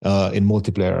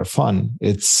multiplayer are fun?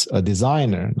 It's a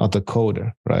designer, not a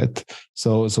coder, right?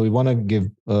 So we want to give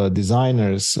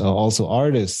designers, also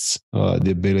artists,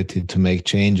 the ability to make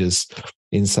changes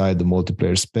inside the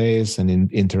multiplayer space and in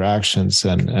interactions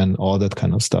and all that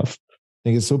kind of stuff. I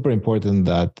think it's super important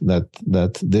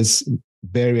that this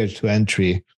barrier to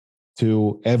entry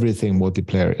to everything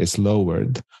multiplayer is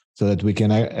lowered, so that we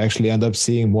can actually end up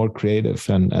seeing more creative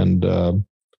and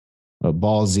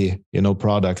ballsy,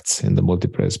 products in the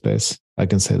multiplayer space. I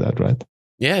can say that, right?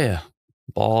 Yeah.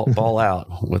 Ball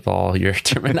out with all your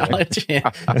terminology.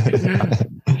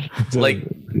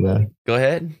 Go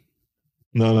ahead.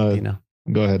 No.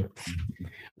 Go ahead.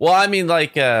 Well, I mean,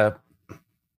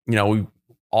 we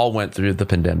all went through the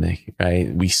pandemic,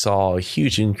 right? We saw a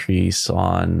huge increase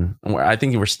I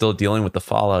think we're still dealing with the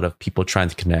fallout of people trying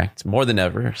to connect more than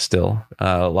ever still.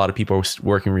 A lot of people are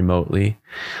working remotely.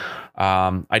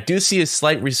 I do see a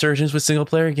slight resurgence with single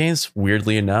player games,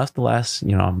 weirdly enough. The last,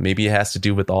 maybe it has to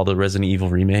do with all the Resident Evil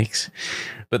remakes,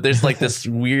 but there's like this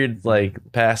weird,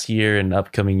 past year and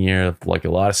upcoming year of a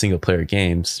lot of single player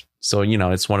games. So,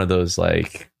 it's one of those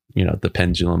the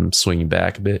pendulum swinging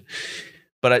back a bit,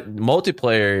 but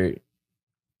multiplayer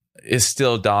is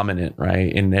still dominant,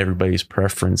 right? In everybody's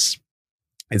preference.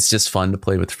 It's just fun to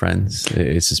play with friends.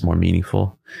 It's just more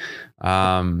meaningful.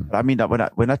 I mean,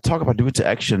 when I talk about new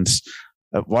interactions,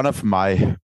 one of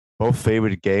my both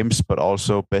favorite games, but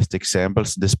also best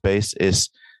examples in this space is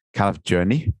kind of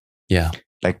Journey. Yeah.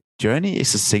 Like, Journey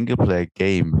is a single player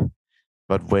game,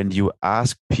 but when you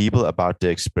ask people about the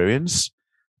experience,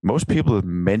 most people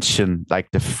mention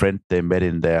the friend they met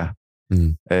in there.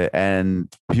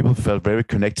 And people felt very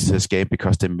connected to this game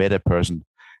because they met a person.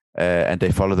 And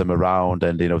they follow them around,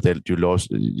 and they lost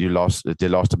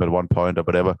them at one point or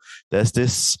whatever. There's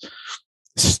this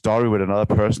story with another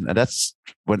person, and that's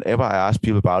whenever I ask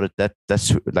people about it,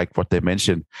 that's what they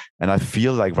mention. And I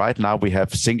feel like right now we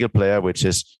have single player, which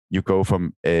is you go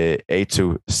from A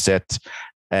to Z,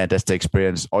 and that's the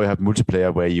experience. Or you have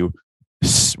multiplayer where you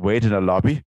wait in a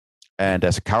lobby, and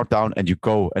there's a countdown, and you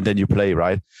go, and then you play.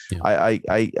 Right? Yeah.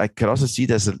 I can also see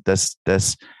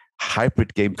there's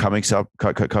hybrid game coming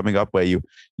up where you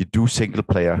do single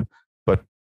player, but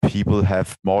people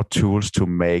have more tools to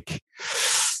make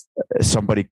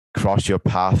somebody cross your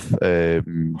path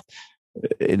in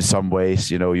some ways.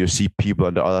 You see people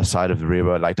on the other side of the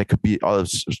river. There could be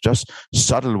just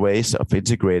subtle ways of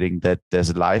integrating that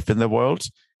there's life in the world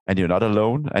and you're not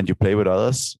alone and you play with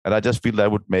others. And I just feel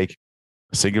that would make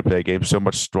a single player game so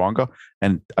much stronger.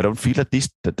 And I don't feel that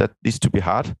needs to be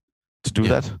hard. to do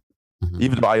that. Mm-hmm.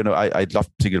 Even though I love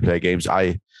single player games,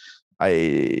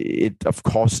 of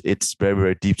course, it's very,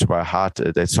 very deep to my heart.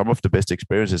 That some of the best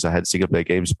experiences I had single player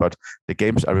games, but the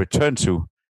games I return to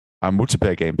are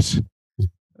multiplayer games.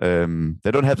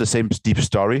 They don't have the same deep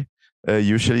story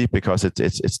usually because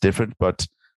it's different. But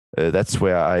that's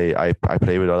where I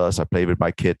play with others. I play with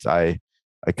my kids. I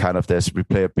kind of, there's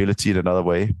replayability in another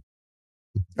way,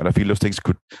 and I feel those things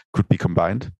could be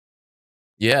combined.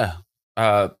 Yeah,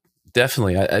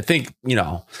 definitely. I think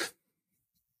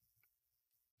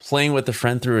playing with a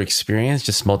friend through experience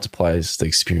just multiplies the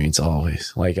experience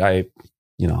always. Like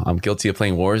I'm guilty of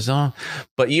playing Warzone,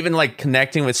 but even like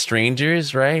connecting with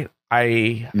strangers, right?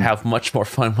 I have much more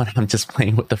fun when I'm just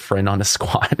playing with a friend on a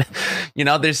squad.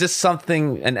 There's just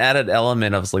something, an added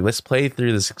element of like, let's play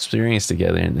through this experience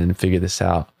together and figure this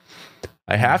out.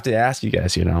 I have to ask you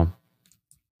guys,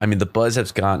 the buzz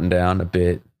has gotten down a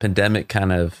bit. Pandemic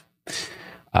kind of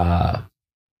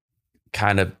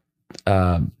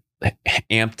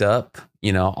amped up,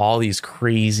 all these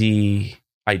crazy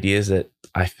ideas that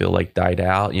I feel like died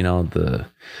out,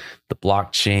 the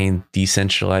blockchain,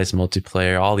 decentralized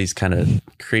multiplayer, all these kind of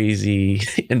crazy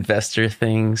investor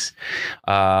things.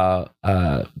 The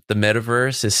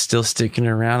metaverse is still sticking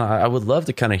around. I would love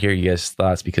to kind of hear you guys'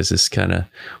 thoughts because it's kind of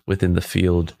within the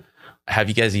field.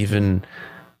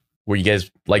 Were you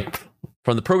guys like,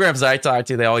 from the programs I talk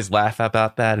to, they always laugh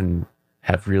about that and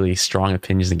have really strong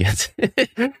opinions against it.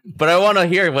 But I want to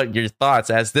hear what your thoughts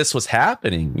as this was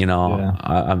happening.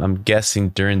 I'm guessing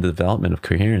during the development of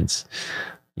Coherence,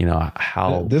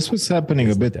 how this was happening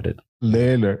a bit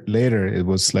later. It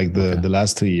was like the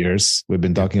last 2 years we've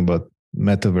been talking about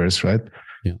metaverse, right?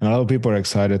 Yeah. And a lot of people are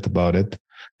excited about it.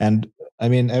 And I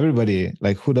mean, everybody,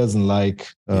 like, who doesn't like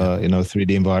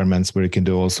 3D environments where you can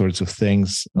do all sorts of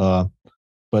things?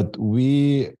 But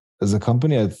we, as a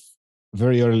company,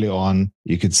 very early on,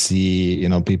 you could see,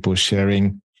 people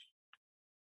sharing.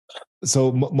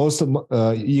 So most of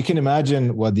you can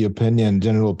imagine what the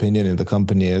general opinion in the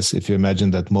company is if you imagine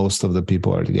that most of the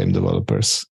people are the game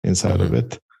developers inside of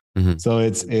it. Mm-hmm. So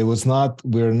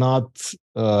we're not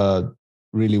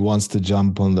really wants to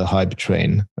jump on the hype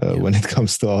train when it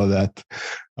comes to all that.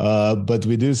 But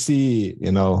we do see,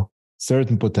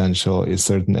 certain potential in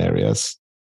certain areas.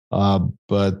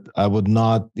 But I would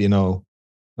not,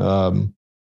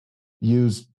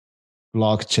 use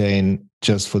blockchain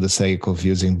just for the sake of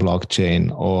using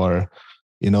blockchain, or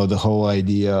the whole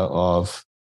idea of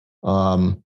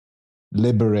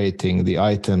liberating the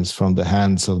items from the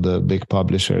hands of the big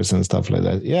publishers and stuff like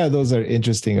that. Yeah, those are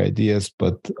interesting ideas,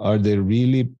 but are they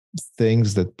really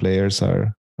things that players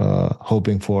are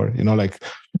hoping for?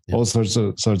 All sorts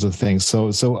of things.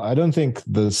 So I don't think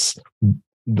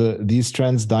these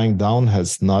trends dying down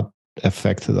has not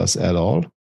affected us at all.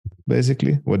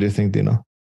 Basically, what do you think, Dino?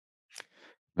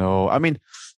 No, I mean,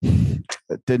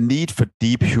 the need for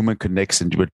deep human connection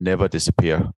will never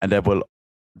disappear, and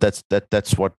that's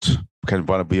what kind of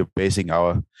what we're basing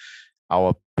our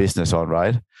business on,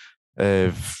 right?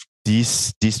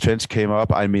 These trends came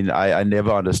up. I mean, I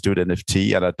never understood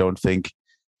NFT, and I don't think,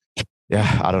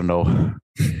 I don't know.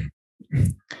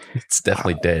 It's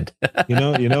definitely dead.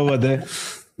 You know what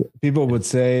people would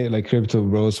say, like crypto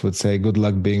bros would say, "Good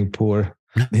luck being poor."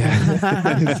 Yeah.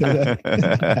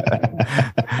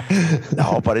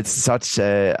 No, but it's such we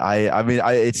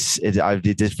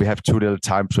have too little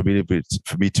time for me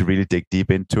to really dig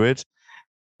deep into it.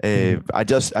 I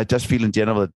just feel in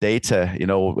general that data,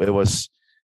 it was,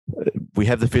 we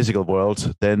have the physical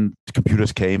world, then the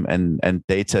computers came and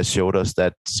data showed us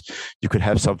that you could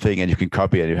have something and you can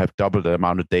copy it, and you have double the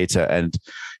amount of data and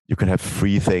you can have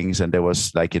free things. And there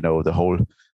was the whole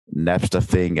Napster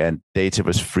thing, and data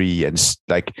was free, and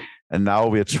now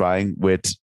we're trying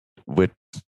with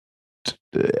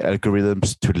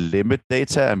algorithms to limit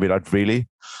data, and we're not really.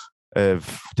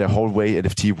 The whole way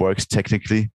NFT works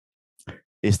technically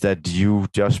is that you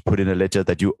just put in a ledger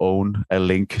that you own a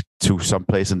link to some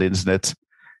place on the internet,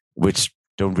 which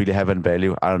don't really have any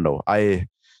value. I don't know. I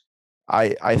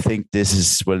think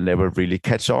this will never really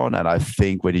catch on, and I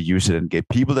think when you use it in game,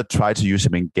 people that try to use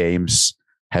them in games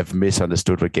have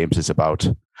misunderstood what games is about.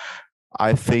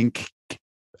 I think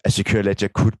a secure ledger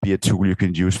could be a tool you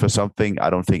can use for something. I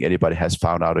don't think anybody has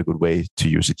found out a good way to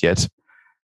use it yet.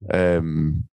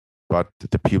 But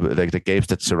the people, like the games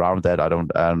that surround that, I don't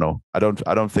know. I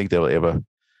don't think they'll ever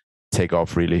take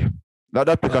off really.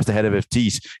 Not because they had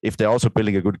NFTs. If they're also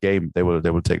building a good game, they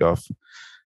will take off.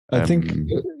 I think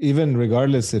even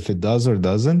regardless if it does or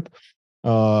doesn't,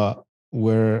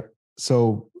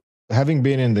 having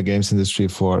been in the games industry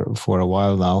for a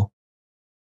while now,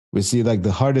 we see like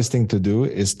the hardest thing to do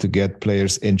is to get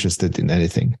players interested in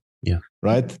anything. Yeah.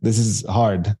 Right. This is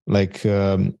hard. Like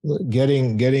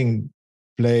getting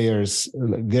players,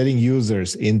 getting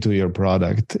users into your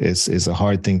product is a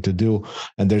hard thing to do.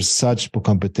 And there's such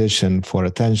competition for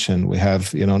attention. We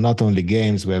have, not only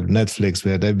games, we have Netflix,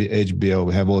 we have HBO,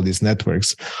 we have all these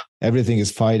networks. Everything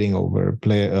is fighting over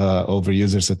over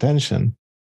users' attention.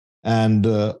 And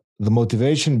the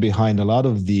motivation behind a lot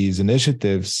of these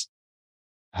initiatives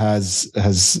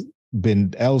has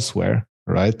been elsewhere,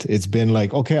 right? It's been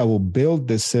like, okay, I will build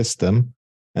this system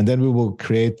and then we will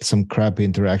create some crappy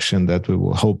interaction that we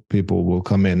will hope people will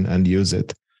come in and use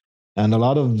it. And a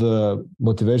lot of the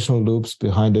motivational loops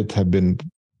behind it have been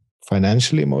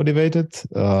financially motivated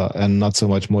and not so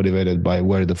much motivated by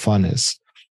where the fun is.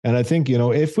 And I think,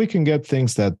 if we can get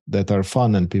things that are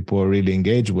fun and people are really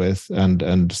engaged with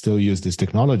and still use these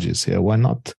technologies, yeah, why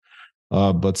not?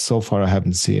 But so far, I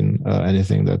haven't seen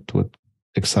anything that would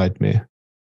excite me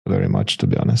very much, to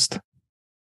be honest.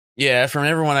 Yeah, from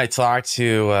everyone I talk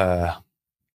to,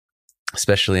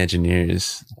 especially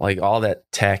engineers, like all that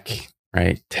tech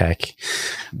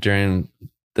during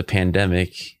the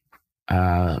pandemic,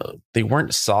 they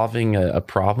weren't solving a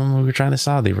problem we were trying to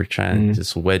solve. They were trying to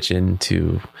just wedge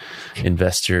into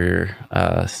investor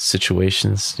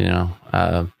situations.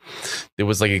 There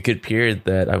was like a good period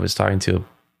that I was talking to a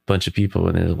bunch of people,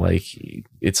 and they're like,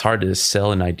 it's hard to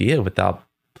sell an idea without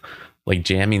like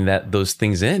jamming those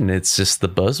things in. It's just the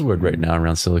buzzword right now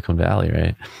around Silicon Valley,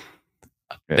 right?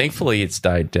 Yeah. Thankfully, it's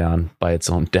died down by its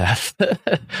own death.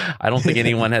 I don't think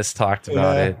anyone has talked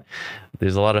about it.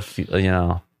 There's a lot of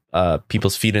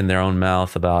people's feet in their own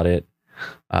mouth about it.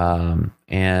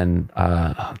 And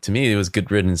to me, it was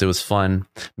good riddance. It was fun.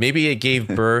 Maybe it gave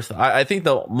birth. I think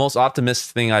the most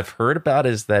optimistic thing I've heard about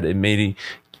is that it maybe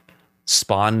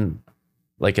spawn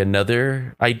like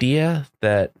another idea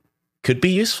that could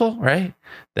be useful, right?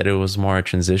 That it was more a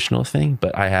transitional thing,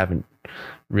 but I haven't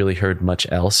really heard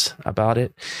much else about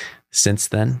it since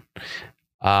then.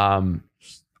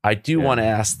 I do want to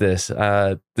ask this.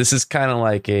 This is kind of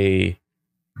like the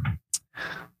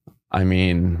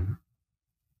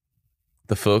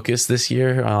focus this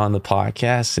year on the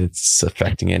podcast, it's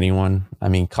affecting anyone. I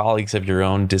mean, colleagues of your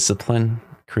own discipline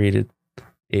created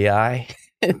AI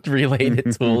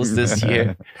related tools this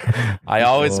year. I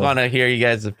always want to hear you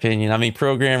guys' opinion. I mean,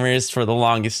 programmers for the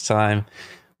longest time,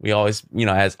 we always,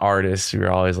 as artists, we were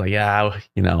always like,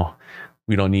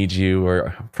 we don't need you.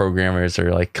 Or programmers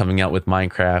are like coming out with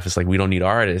Minecraft. It's like, we don't need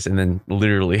artists. And then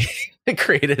literally it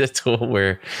created a tool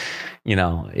where,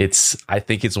 I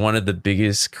think it's one of the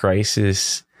biggest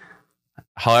crises,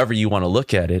 however you want to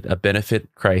look at it, a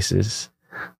benefit crisis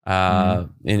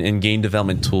in game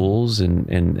development tools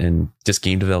and just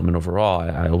game development overall.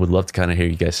 I would love to kind of hear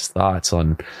you guys' thoughts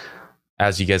on,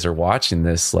 as you guys are watching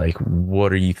this, like,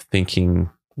 what are you thinking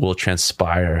will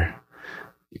transpire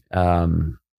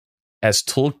as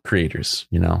tool creators?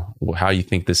 How you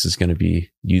think this is going to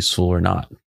be useful or not?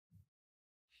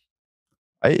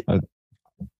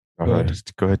 Go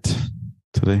ahead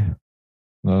today.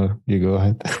 No, you go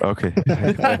ahead. Okay.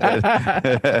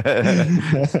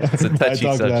 It's a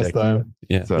touchy subject. Last time.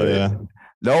 Yeah. Sorry. Yeah.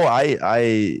 No,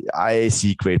 I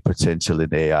see great potential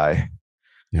in AI.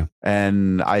 Yeah.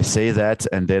 And I say that,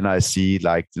 and then I see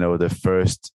the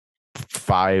first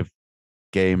 5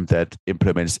 game that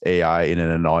implements AI in an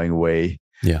annoying way.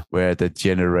 Yeah. Where they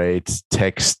generate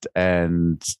text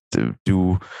and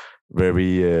do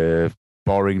very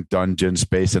boring dungeons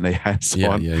based on AI and so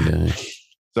on. Yeah.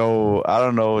 So I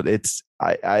don't know. It's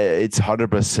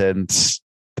 100%.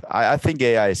 I think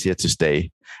AI is here to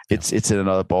stay. It's in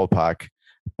another ballpark,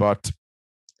 but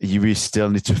we still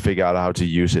need to figure out how to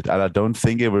use it. And I don't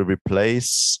think it will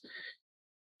replace.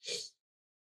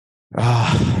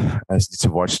 I need to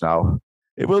watch now.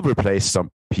 It will replace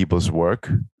some people's work,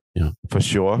 for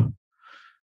sure.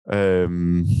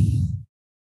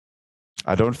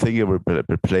 I don't think it will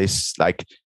replace the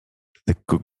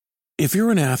good. If you're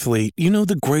an athlete,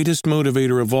 the greatest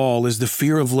motivator of all is the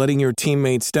fear of letting your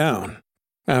teammates down.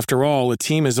 After all, a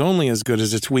team is only as good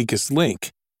as its weakest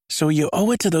link. So you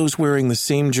owe it to those wearing the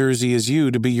same jersey as you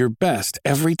to be your best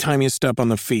every time you step on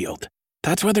the field.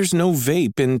 That's why there's no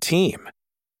vape in team.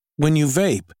 When you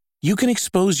vape, you can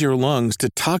expose your lungs to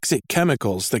toxic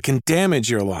chemicals that can damage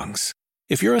your lungs.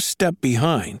 If you're a step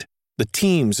behind, the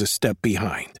team's a step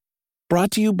behind.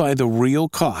 Brought to you by The Real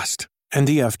Cost and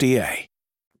the FDA.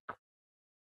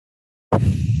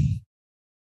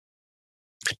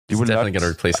 It's definitely going to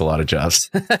replace a lot of jobs.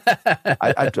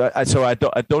 I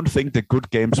don't think the good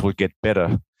games will get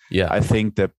better. Yeah. I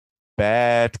think the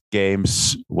bad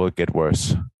games will get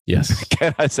worse. Yes.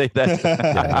 Can I say that?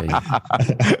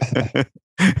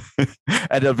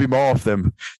 And there'll be more of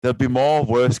them. There'll be more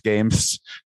worse games,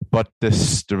 but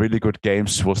the really good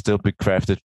games will still be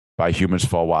crafted by humans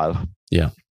for a while. Yeah.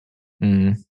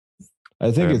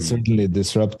 I think it's certainly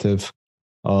disruptive.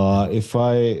 If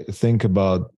I think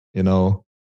about,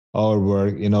 our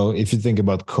work, if you think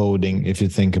about coding, if you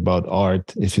think about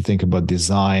art, if you think about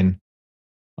design,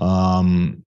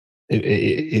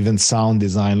 even sound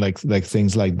design, like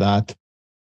things like that,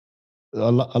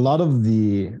 a lot of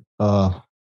the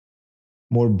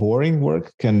more boring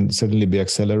work can certainly be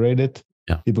accelerated.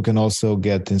 Yeah. People can also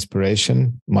get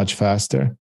inspiration much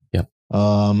faster. Yeah.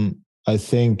 I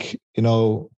think,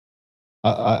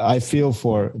 I feel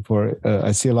for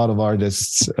I see a lot of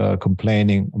artists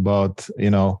complaining about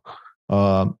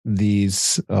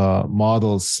these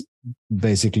models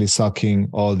basically sucking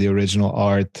all the original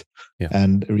art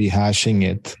and rehashing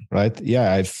it, right?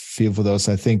 Yeah, I feel for those.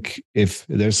 I think if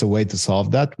there's a way to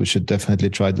solve that, we should definitely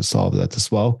try to solve that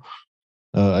as well,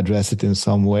 address it in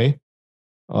some way.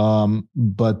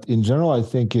 But in general, I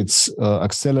think it's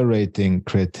accelerating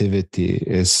creativity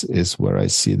is where I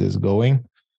see this going.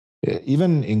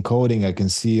 Even in coding, I can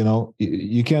see,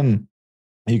 you can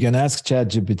ask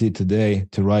ChatGPT today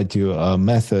to write you a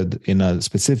method in a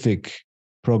specific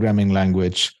programming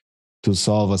language to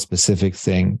solve a specific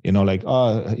thing. Like,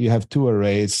 you have two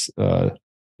arrays,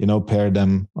 pair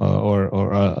them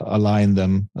or align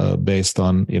them based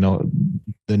on,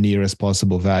 the nearest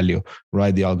possible value,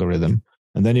 write the algorithm.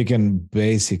 And then you can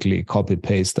basically copy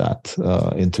paste that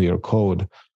into your code.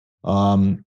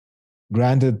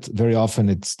 Granted, very often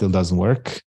it still doesn't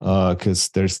work because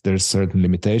there's certain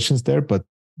limitations there, but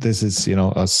this is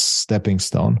a stepping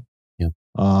stone. Yeah.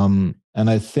 And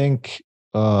I think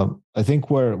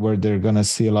where they're gonna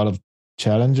see a lot of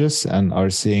challenges and are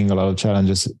seeing a lot of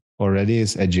challenges already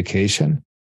is education.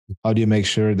 How do you make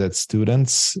sure that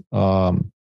students are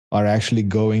actually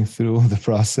going through the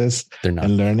process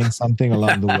and learning something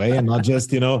along the way, and not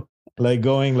just like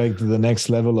going like to the next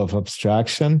level of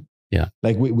abstraction? Yeah.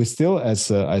 Like we still,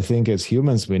 I think as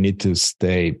humans, we need to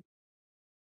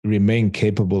remain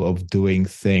capable of doing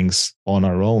things on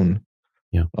our own.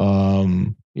 Yeah.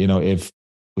 If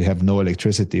we have no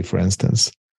electricity, for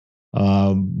instance.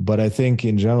 But I think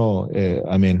in general,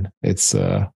 it's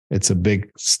a big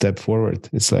step forward.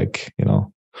 It's like,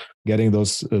 getting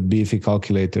those beefy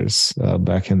calculators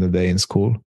back in the day in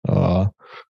school, but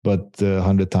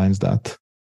 100 times that.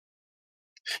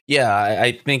 Yeah,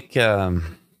 I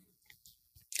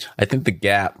think the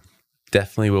gap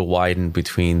definitely will widen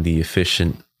between the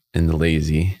efficient and the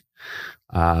lazy.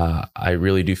 I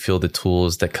really do feel the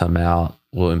tools that come out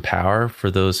will empower for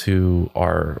those who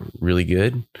are really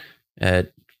good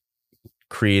at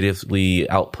creatively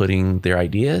outputting their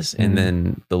ideas. And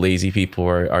then the lazy people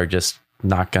are just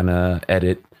not going to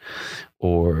edit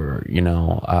or,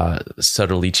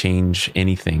 subtly change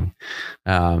anything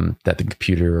that the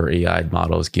computer or AI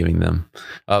model is giving them,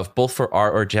 both for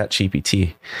art or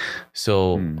ChatGPT.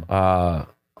 So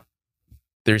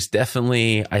there's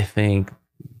definitely, I think,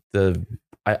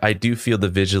 I do feel the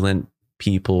vigilant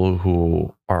people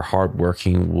who are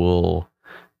hardworking will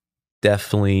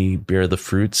definitely bear the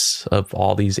fruits of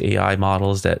all these AI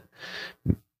models that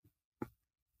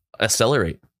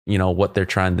accelerate what they're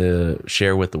trying to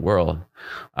share with the world.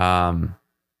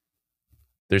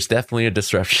 There's definitely a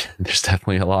disruption. There's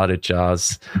definitely a lot of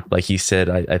jobs, like he said.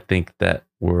 I think that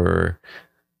were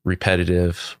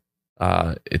repetitive.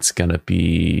 It's gonna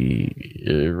be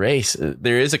a race.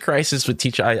 There is a crisis with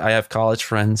teachers. I have college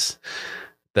friends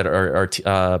that are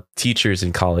teachers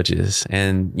in colleges,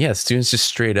 and students just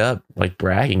straight up like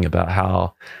bragging about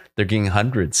how they're getting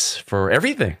hundreds for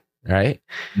everything. Right.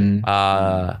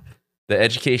 The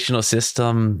educational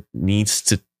system needs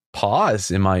to pause,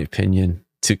 in my opinion,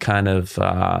 to kind of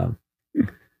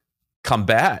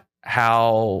combat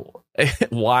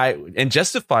why and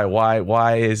justify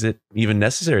why is it even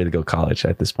necessary to go to college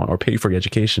at this point or pay for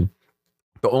education.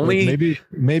 The only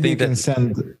maybe you can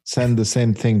send the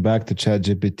same thing back to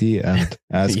ChatGPT and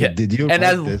ask, did you come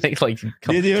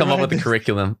up with the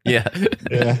curriculum? Yeah.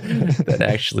 That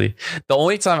actually, the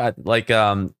only time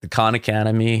the Khan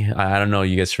Academy, I don't know,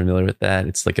 you guys familiar with that?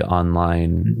 It's like an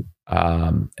online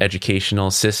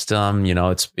educational system.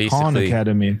 It's basically Khan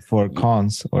Academy for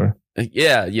cons or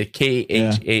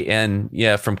KHAN.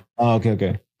 From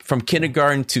okay. From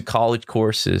kindergarten to college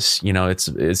courses, it's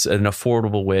an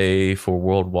affordable way for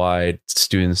worldwide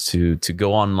students to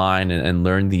go online and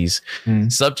learn these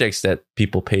subjects that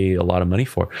people pay a lot of money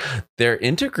for. They're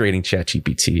integrating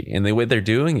ChatGPT, and the way they're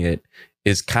doing it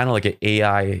is kind of like an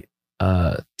AI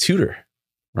tutor.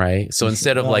 right? So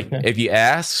instead of like, if you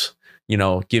ask,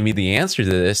 give me the answer to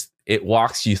this, it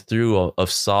walks you through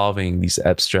of solving these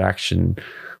abstraction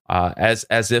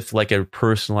as if like a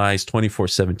personalized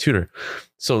 24/7 tutor.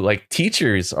 So like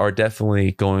teachers are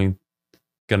definitely going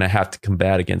to have to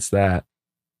combat against that.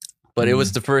 But it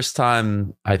was the first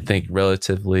time, I think,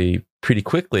 relatively pretty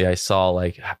quickly, I saw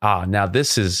like, now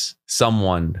this is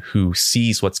someone who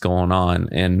sees what's going on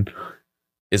and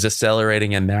is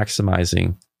accelerating and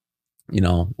maximizing,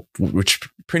 which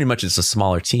pretty much is a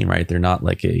smaller team, right? They're not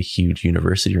like a huge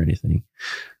university or anything.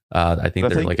 I think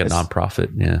they're like a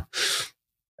nonprofit. Yeah.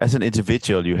 As an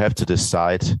individual, you have to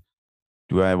decide,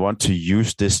 do I want to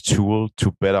use this tool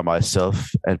to better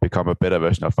myself and become a better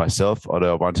version of myself, or do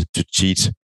I want to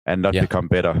cheat and not become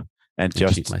better and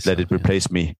just let it replace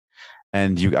me?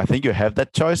 And I think you have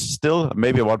that choice still.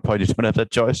 Maybe at one point you don't have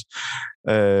that choice,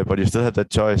 but you still have that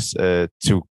choice to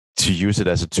use it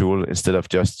as a tool instead of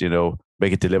just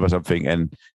make it deliver something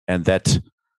and that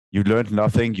you learned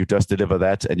nothing. You just deliver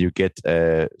that and you get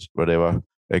a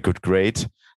good grade,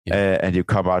 and you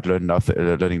come out learning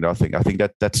nothing. I think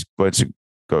that's what's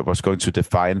going to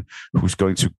define who's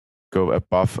going to go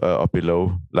above or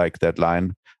below like that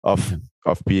line of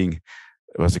being,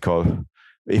 what's it called?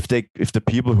 If the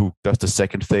people who does the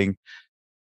second thing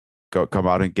come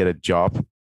out and get a job,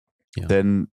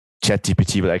 then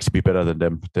ChatGPT will actually be better than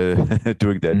them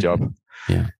doing their job.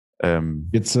 Yeah.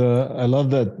 It's I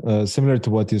love that, similar to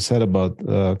what you said about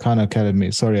Khan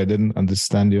Academy. Sorry, I didn't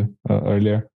understand you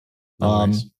earlier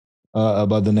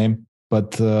about the name,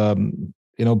 but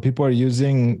people are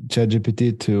using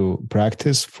ChatGPT to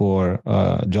practice for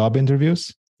job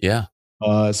interviews. Yeah.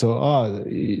 So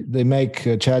they make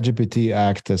ChatGPT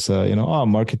act as a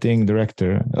marketing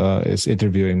director is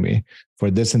interviewing me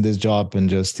for this and this job, and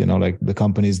just like the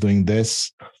company is doing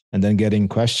this, and then getting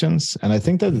questions. And I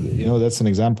think that that's an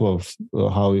example of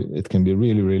how it can be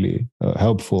really, really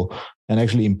helpful and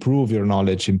actually improve your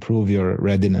knowledge, improve your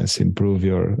readiness, improve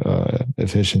your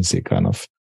efficiency, kind of.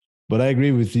 But I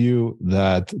agree with you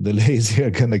that the lazy are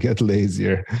gonna get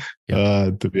lazier,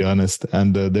 to be honest,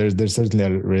 and there's certainly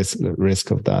a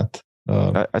risk of that.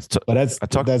 But that's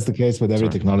the case with every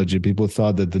technology. People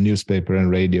thought that the newspaper and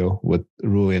radio would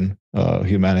ruin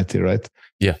humanity, right?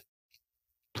 Yeah.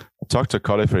 I talked to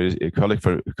a colleague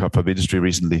from industry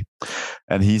recently,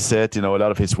 and he said, a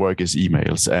lot of his work is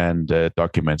emails and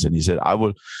documents, and he said,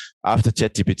 after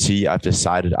ChatGPT, I've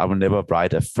decided I will never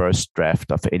write a first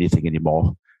draft of anything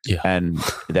anymore. Yeah. And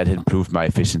that improved my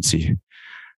efficiency.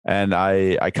 And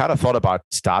I kind of thought about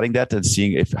starting that and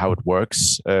seeing how it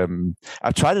works.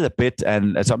 I've tried it a bit,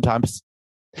 and sometimes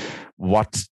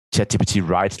what ChatGPT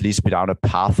writes leads me down a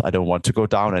path I don't want to go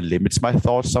down and limits my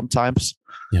thoughts sometimes.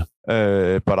 Yeah.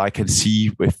 But I can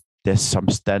see if there's some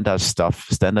standard stuff,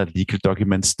 standard legal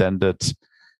documents, standard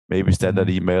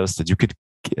emails that you could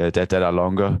that are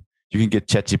longer. You can get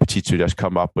ChatGPT to just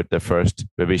come up with the first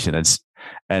revision,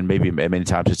 and maybe many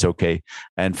times it's okay.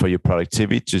 And for your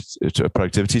productivity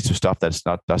to stuff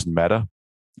doesn't matter,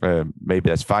 maybe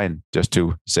that's fine, just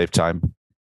to save time.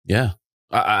 Yeah,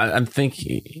 I'm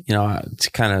thinking,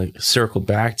 to kind of circle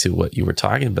back to what you were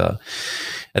talking about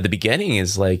at the beginning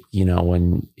is like,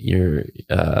 when you're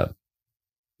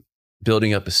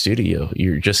building up a studio,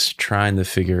 you're just trying to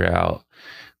figure out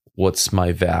what's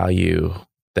my value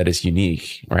that is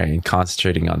unique, right? And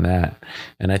concentrating on that.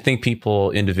 And I think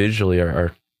people individually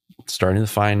are starting to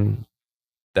find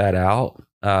that out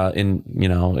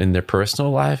in their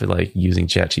personal life, like using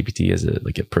ChatGPT as a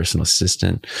personal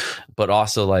assistant, but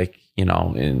also like, in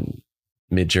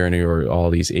Midjourney or all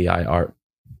these AI art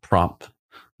prompt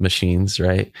machines,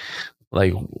 right?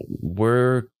 Like,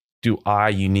 where do I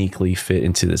uniquely fit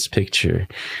into this picture,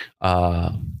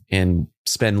 and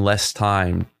spend less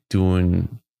time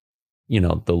doing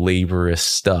the laborious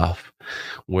stuff,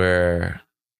 where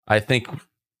I think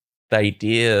the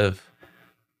idea of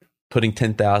putting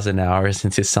 10,000 hours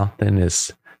into something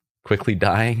is quickly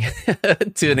dying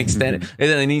to an extent. And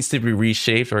then it needs to be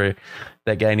reshaped, or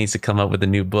that guy needs to come up with a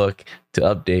new book to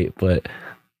update. But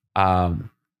I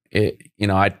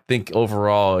think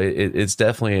overall it's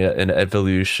definitely an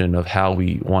evolution of how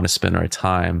we want to spend our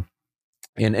time.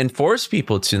 And force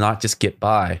people to not just get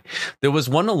by. There was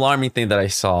one alarming thing that I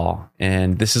saw,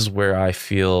 and this is where I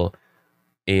feel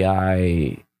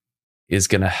AI is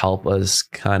going to help us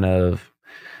kind of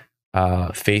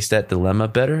face that dilemma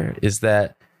better, is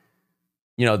that,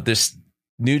 this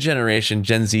new generation,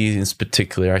 Gen Z in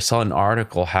particular, I saw an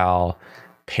article how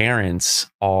parents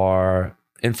are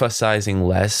emphasizing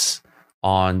less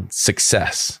on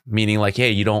success, meaning like,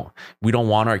 hey, we don't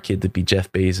want our kid to be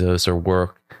Jeff Bezos or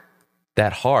work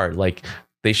that hard. Like,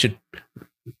 they should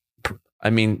I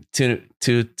mean, to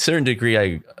a certain degree,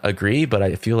 I agree, but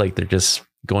I feel like they're just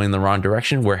going in the wrong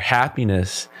direction, where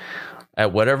happiness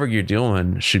at whatever you're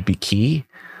doing should be key.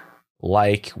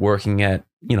 Like working at,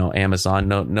 Amazon,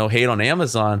 no hate on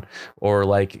Amazon, or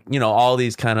like, all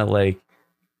these kind of like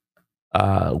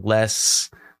less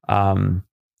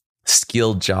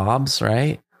skilled jobs,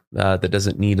 right? That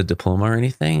doesn't need a diploma or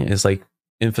anything, is like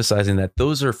emphasizing that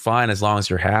those are fine as long as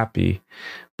you're happy.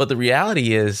 But the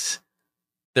reality is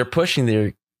they're pushing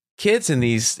their kids in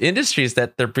these industries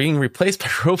that they're being replaced by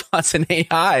robots and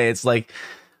AI. It's like,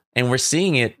 and we're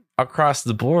seeing it across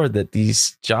the board that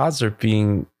these jobs are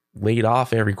being laid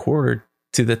off every quarter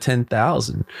to the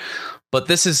 10,000. But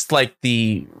this is like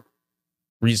the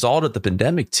result of the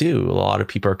pandemic too. A lot of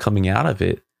people are coming out of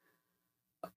it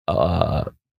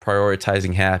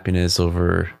prioritizing happiness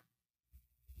over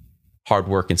hard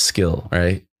work and skill,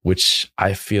 right? Which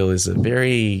I feel is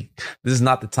this is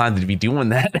not the time to be doing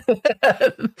that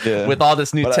with all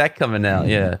this new tech coming out.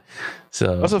 Yeah.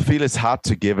 So I also feel it's hard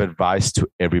to give advice to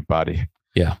everybody.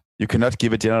 Yeah. You cannot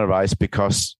give a general advice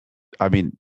because, I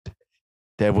mean,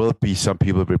 there will be some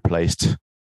people replaced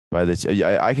by this.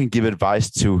 I can give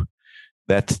advice to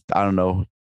that, I don't know,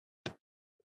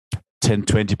 10,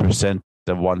 20%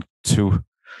 that want to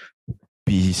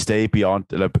stay beyond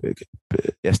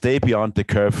the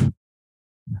curve.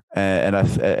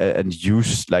 And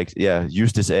use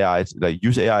this AI,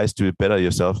 use AIs to better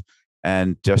yourself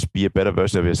and just be a better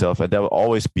version of yourself. And there'll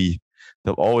always be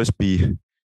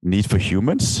need for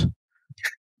humans,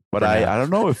 but I don't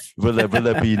know if will there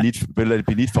be need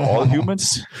for all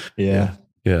humans? Yeah.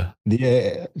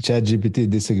 The ChatGPT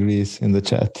disagrees in the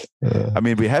chat. I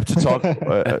mean, we have to talk.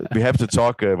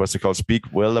 What's it called? Speak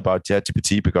well about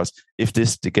ChatGPT, because if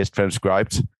this gets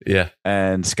transcribed,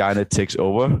 and Skynet takes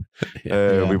over,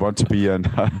 we want to be on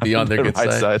their good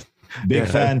right side. Big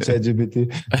fan,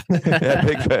 ChatGPT. Yeah,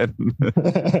 big fan.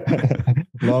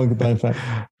 Long time fan.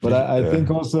 But I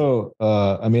think also,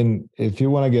 I mean, if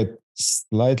you want to get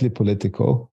slightly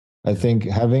political, I think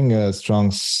having a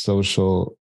strong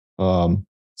social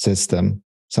system,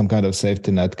 some kind of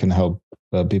safety net, can help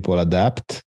people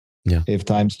adapt if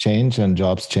times change and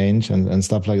jobs change and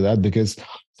stuff like that. Because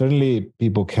certainly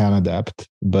people can adapt,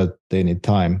 but they need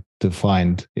time to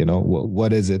find,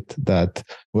 what is it that,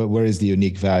 where is the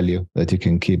unique value that you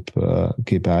can keep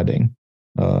adding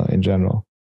in general.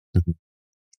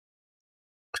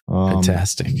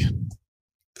 Fantastic.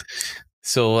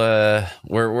 So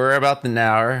we're about an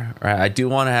hour. Right? I do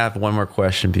want to have one more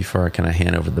question before I kind of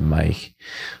hand over the mic.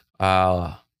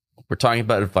 We're talking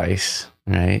about advice,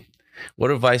 right?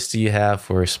 What advice do you have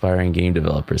for aspiring game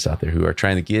developers out there who are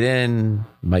trying to get in,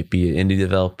 might be an indie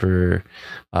developer,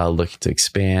 looking to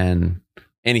expand,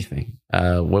 anything?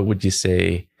 What would you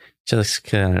say? Just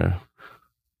kind of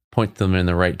point them in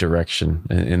the right direction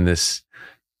in this,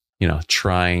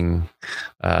 trying,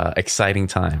 exciting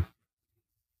time.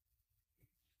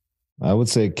 I would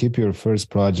say keep your first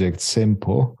project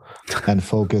simple and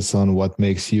focus on what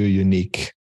makes you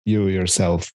unique, you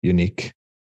yourself unique,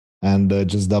 and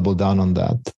just double down on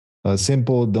that.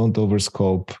 Simple, don't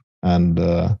overscope, and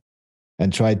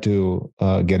try to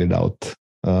get it out.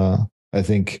 I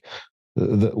think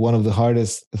one of the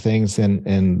hardest things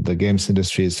in the games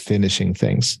industry is finishing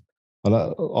things.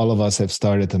 All of us have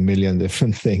started a million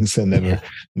different things and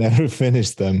never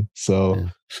finished them. So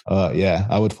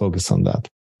I would focus on that.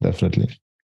 Definitely.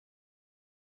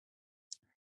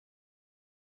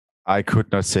 I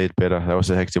could not say it better. That was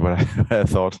actually what I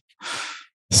thought.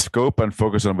 Scope and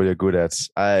focus on what you're good at.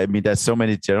 I mean, there's so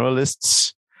many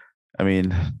generalists. I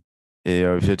mean, if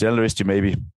you're a generalist, you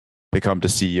maybe become the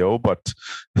CEO, but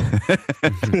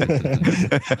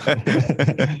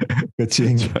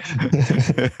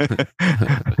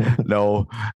no,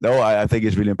 I think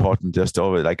it's really important just to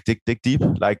always dig deep,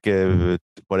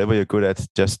 whatever you're good at,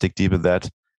 just dig deep in that.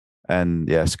 And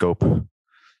scope,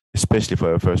 especially for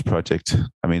your first project.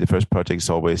 I mean, the first project is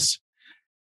always,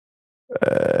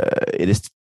 it is,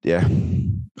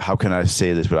 how can I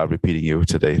say this without repeating you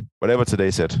today? Whatever today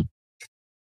said.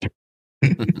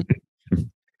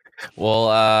 Well,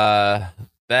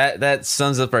 that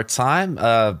sums up our time.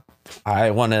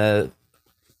 I want to,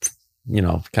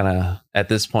 kind of at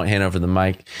this point hand over the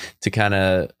mic to kind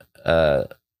of,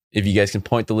 if you guys can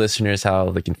point the listeners how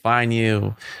they can find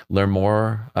you, learn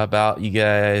more about you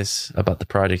guys, about the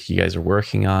project you guys are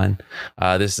working on.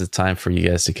 This is the time for you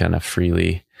guys to kind of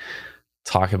freely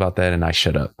talk about that, and I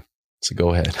shut up. So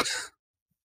go ahead. Do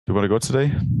you want to go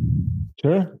today?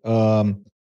 Sure.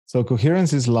 So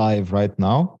Coherence is live right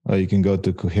now. You can go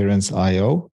to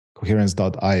coherence.io,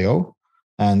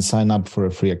 and sign up for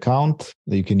a free account.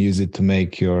 You can use it to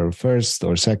make your first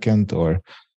or second or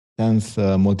 10th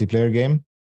multiplayer game.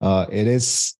 It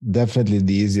is definitely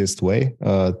the easiest way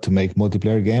to make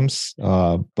multiplayer games,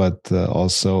 but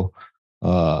also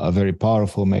a very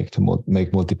powerful make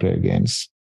multiplayer games.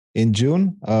 In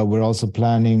June, we're also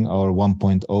planning our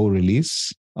 1.0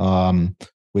 release,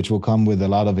 which will come with a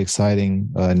lot of exciting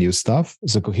new stuff.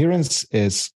 So Coherence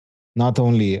is not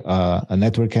only a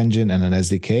network engine and an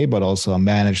SDK, but also a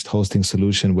managed hosting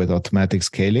solution with automatic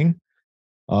scaling.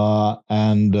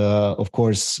 Of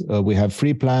course, we have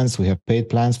free plans, we have paid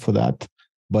plans for that.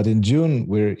 But in June,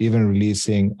 we're even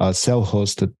releasing a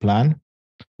self-hosted plan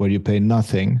where you pay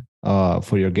nothing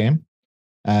for your game.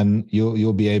 And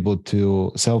you'll be able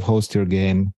to self-host your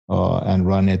game and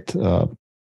run it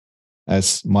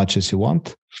as much as you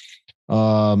want.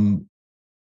 One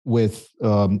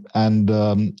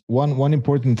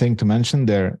important thing to mention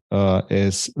there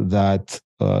is that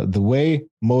the way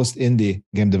most indie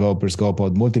game developers go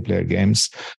about multiplayer games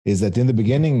is that in the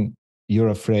beginning, you're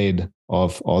afraid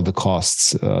of all the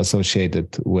costs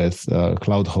associated with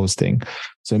cloud hosting.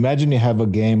 So imagine you have a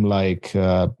game like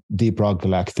Deep Rock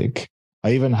Galactic.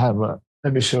 I even have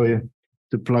let me show you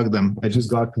to plug them. I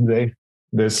just got today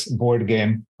this board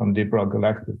game from Deep Rock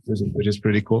Galactic, which is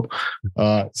pretty cool.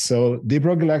 So Deep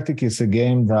Rock Galactic is a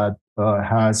game that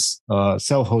has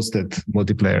self-hosted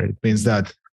multiplayer. It means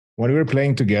that when we're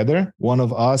playing together, one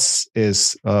of us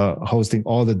is hosting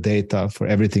all the data for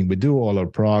everything we do, all our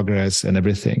progress and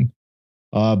everything.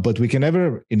 But we can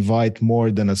never invite more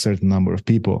than a certain number of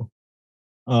people.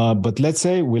 But let's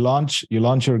say you launch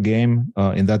your game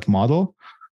in that model,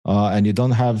 and you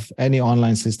don't have any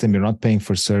online system, you're not paying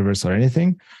for servers or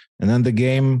anything, and then the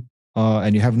game,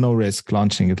 and you have no risk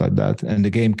launching it like that, and the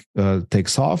game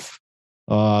takes off,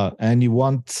 and you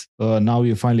want, now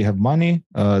you finally have money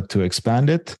to expand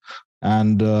it,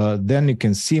 and then you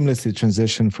can seamlessly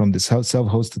transition from this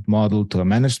self-hosted model to a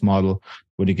managed model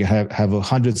where you can have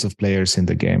hundreds of players in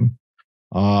the game.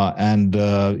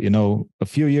 A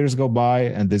few years go by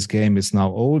and this game is now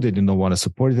old. They don't want to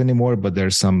support it anymore, but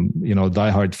there's some,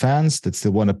 diehard fans that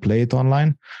still want to play it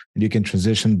online, and you can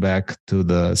transition back to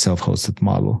the self-hosted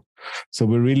model. So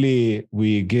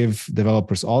we give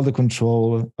developers all the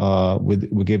control.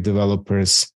 We give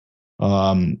developers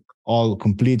all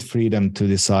complete freedom to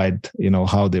decide,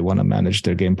 how they want to manage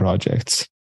their game projects.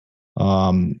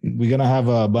 We're going to have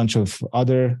a bunch of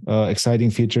other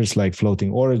exciting features like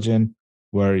floating origin,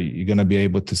 where you're going to be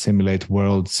able to simulate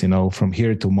worlds, from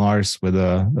here to Mars with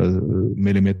a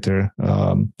millimeter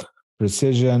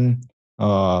precision.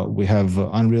 We have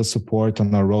Unreal support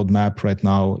on our roadmap right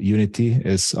now. Unity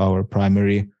is our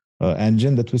primary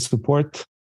engine that we support.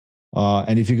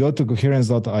 And if you go to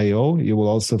coherence.io, you will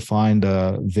also find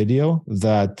a video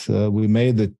that we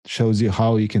made that shows you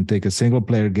how you can take a single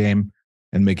player game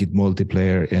and make it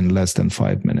multiplayer in less than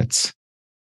 5 minutes.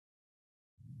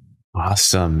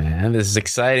 Awesome, man. This is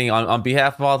exciting. On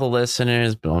behalf of all the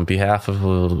listeners, but on behalf of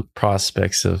the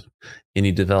prospects of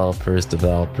indie developers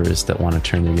that want to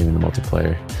turn their game into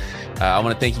multiplayer, I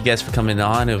want to thank you guys for coming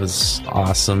on. It was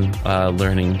awesome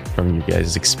learning from you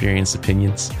guys' experience,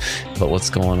 opinions about what's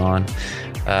going on.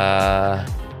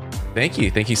 Thank you.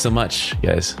 Thank you so much,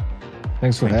 guys.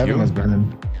 Thanks for having us,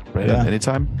 Brandon.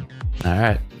 Anytime. All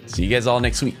right. See you guys all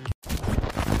next week.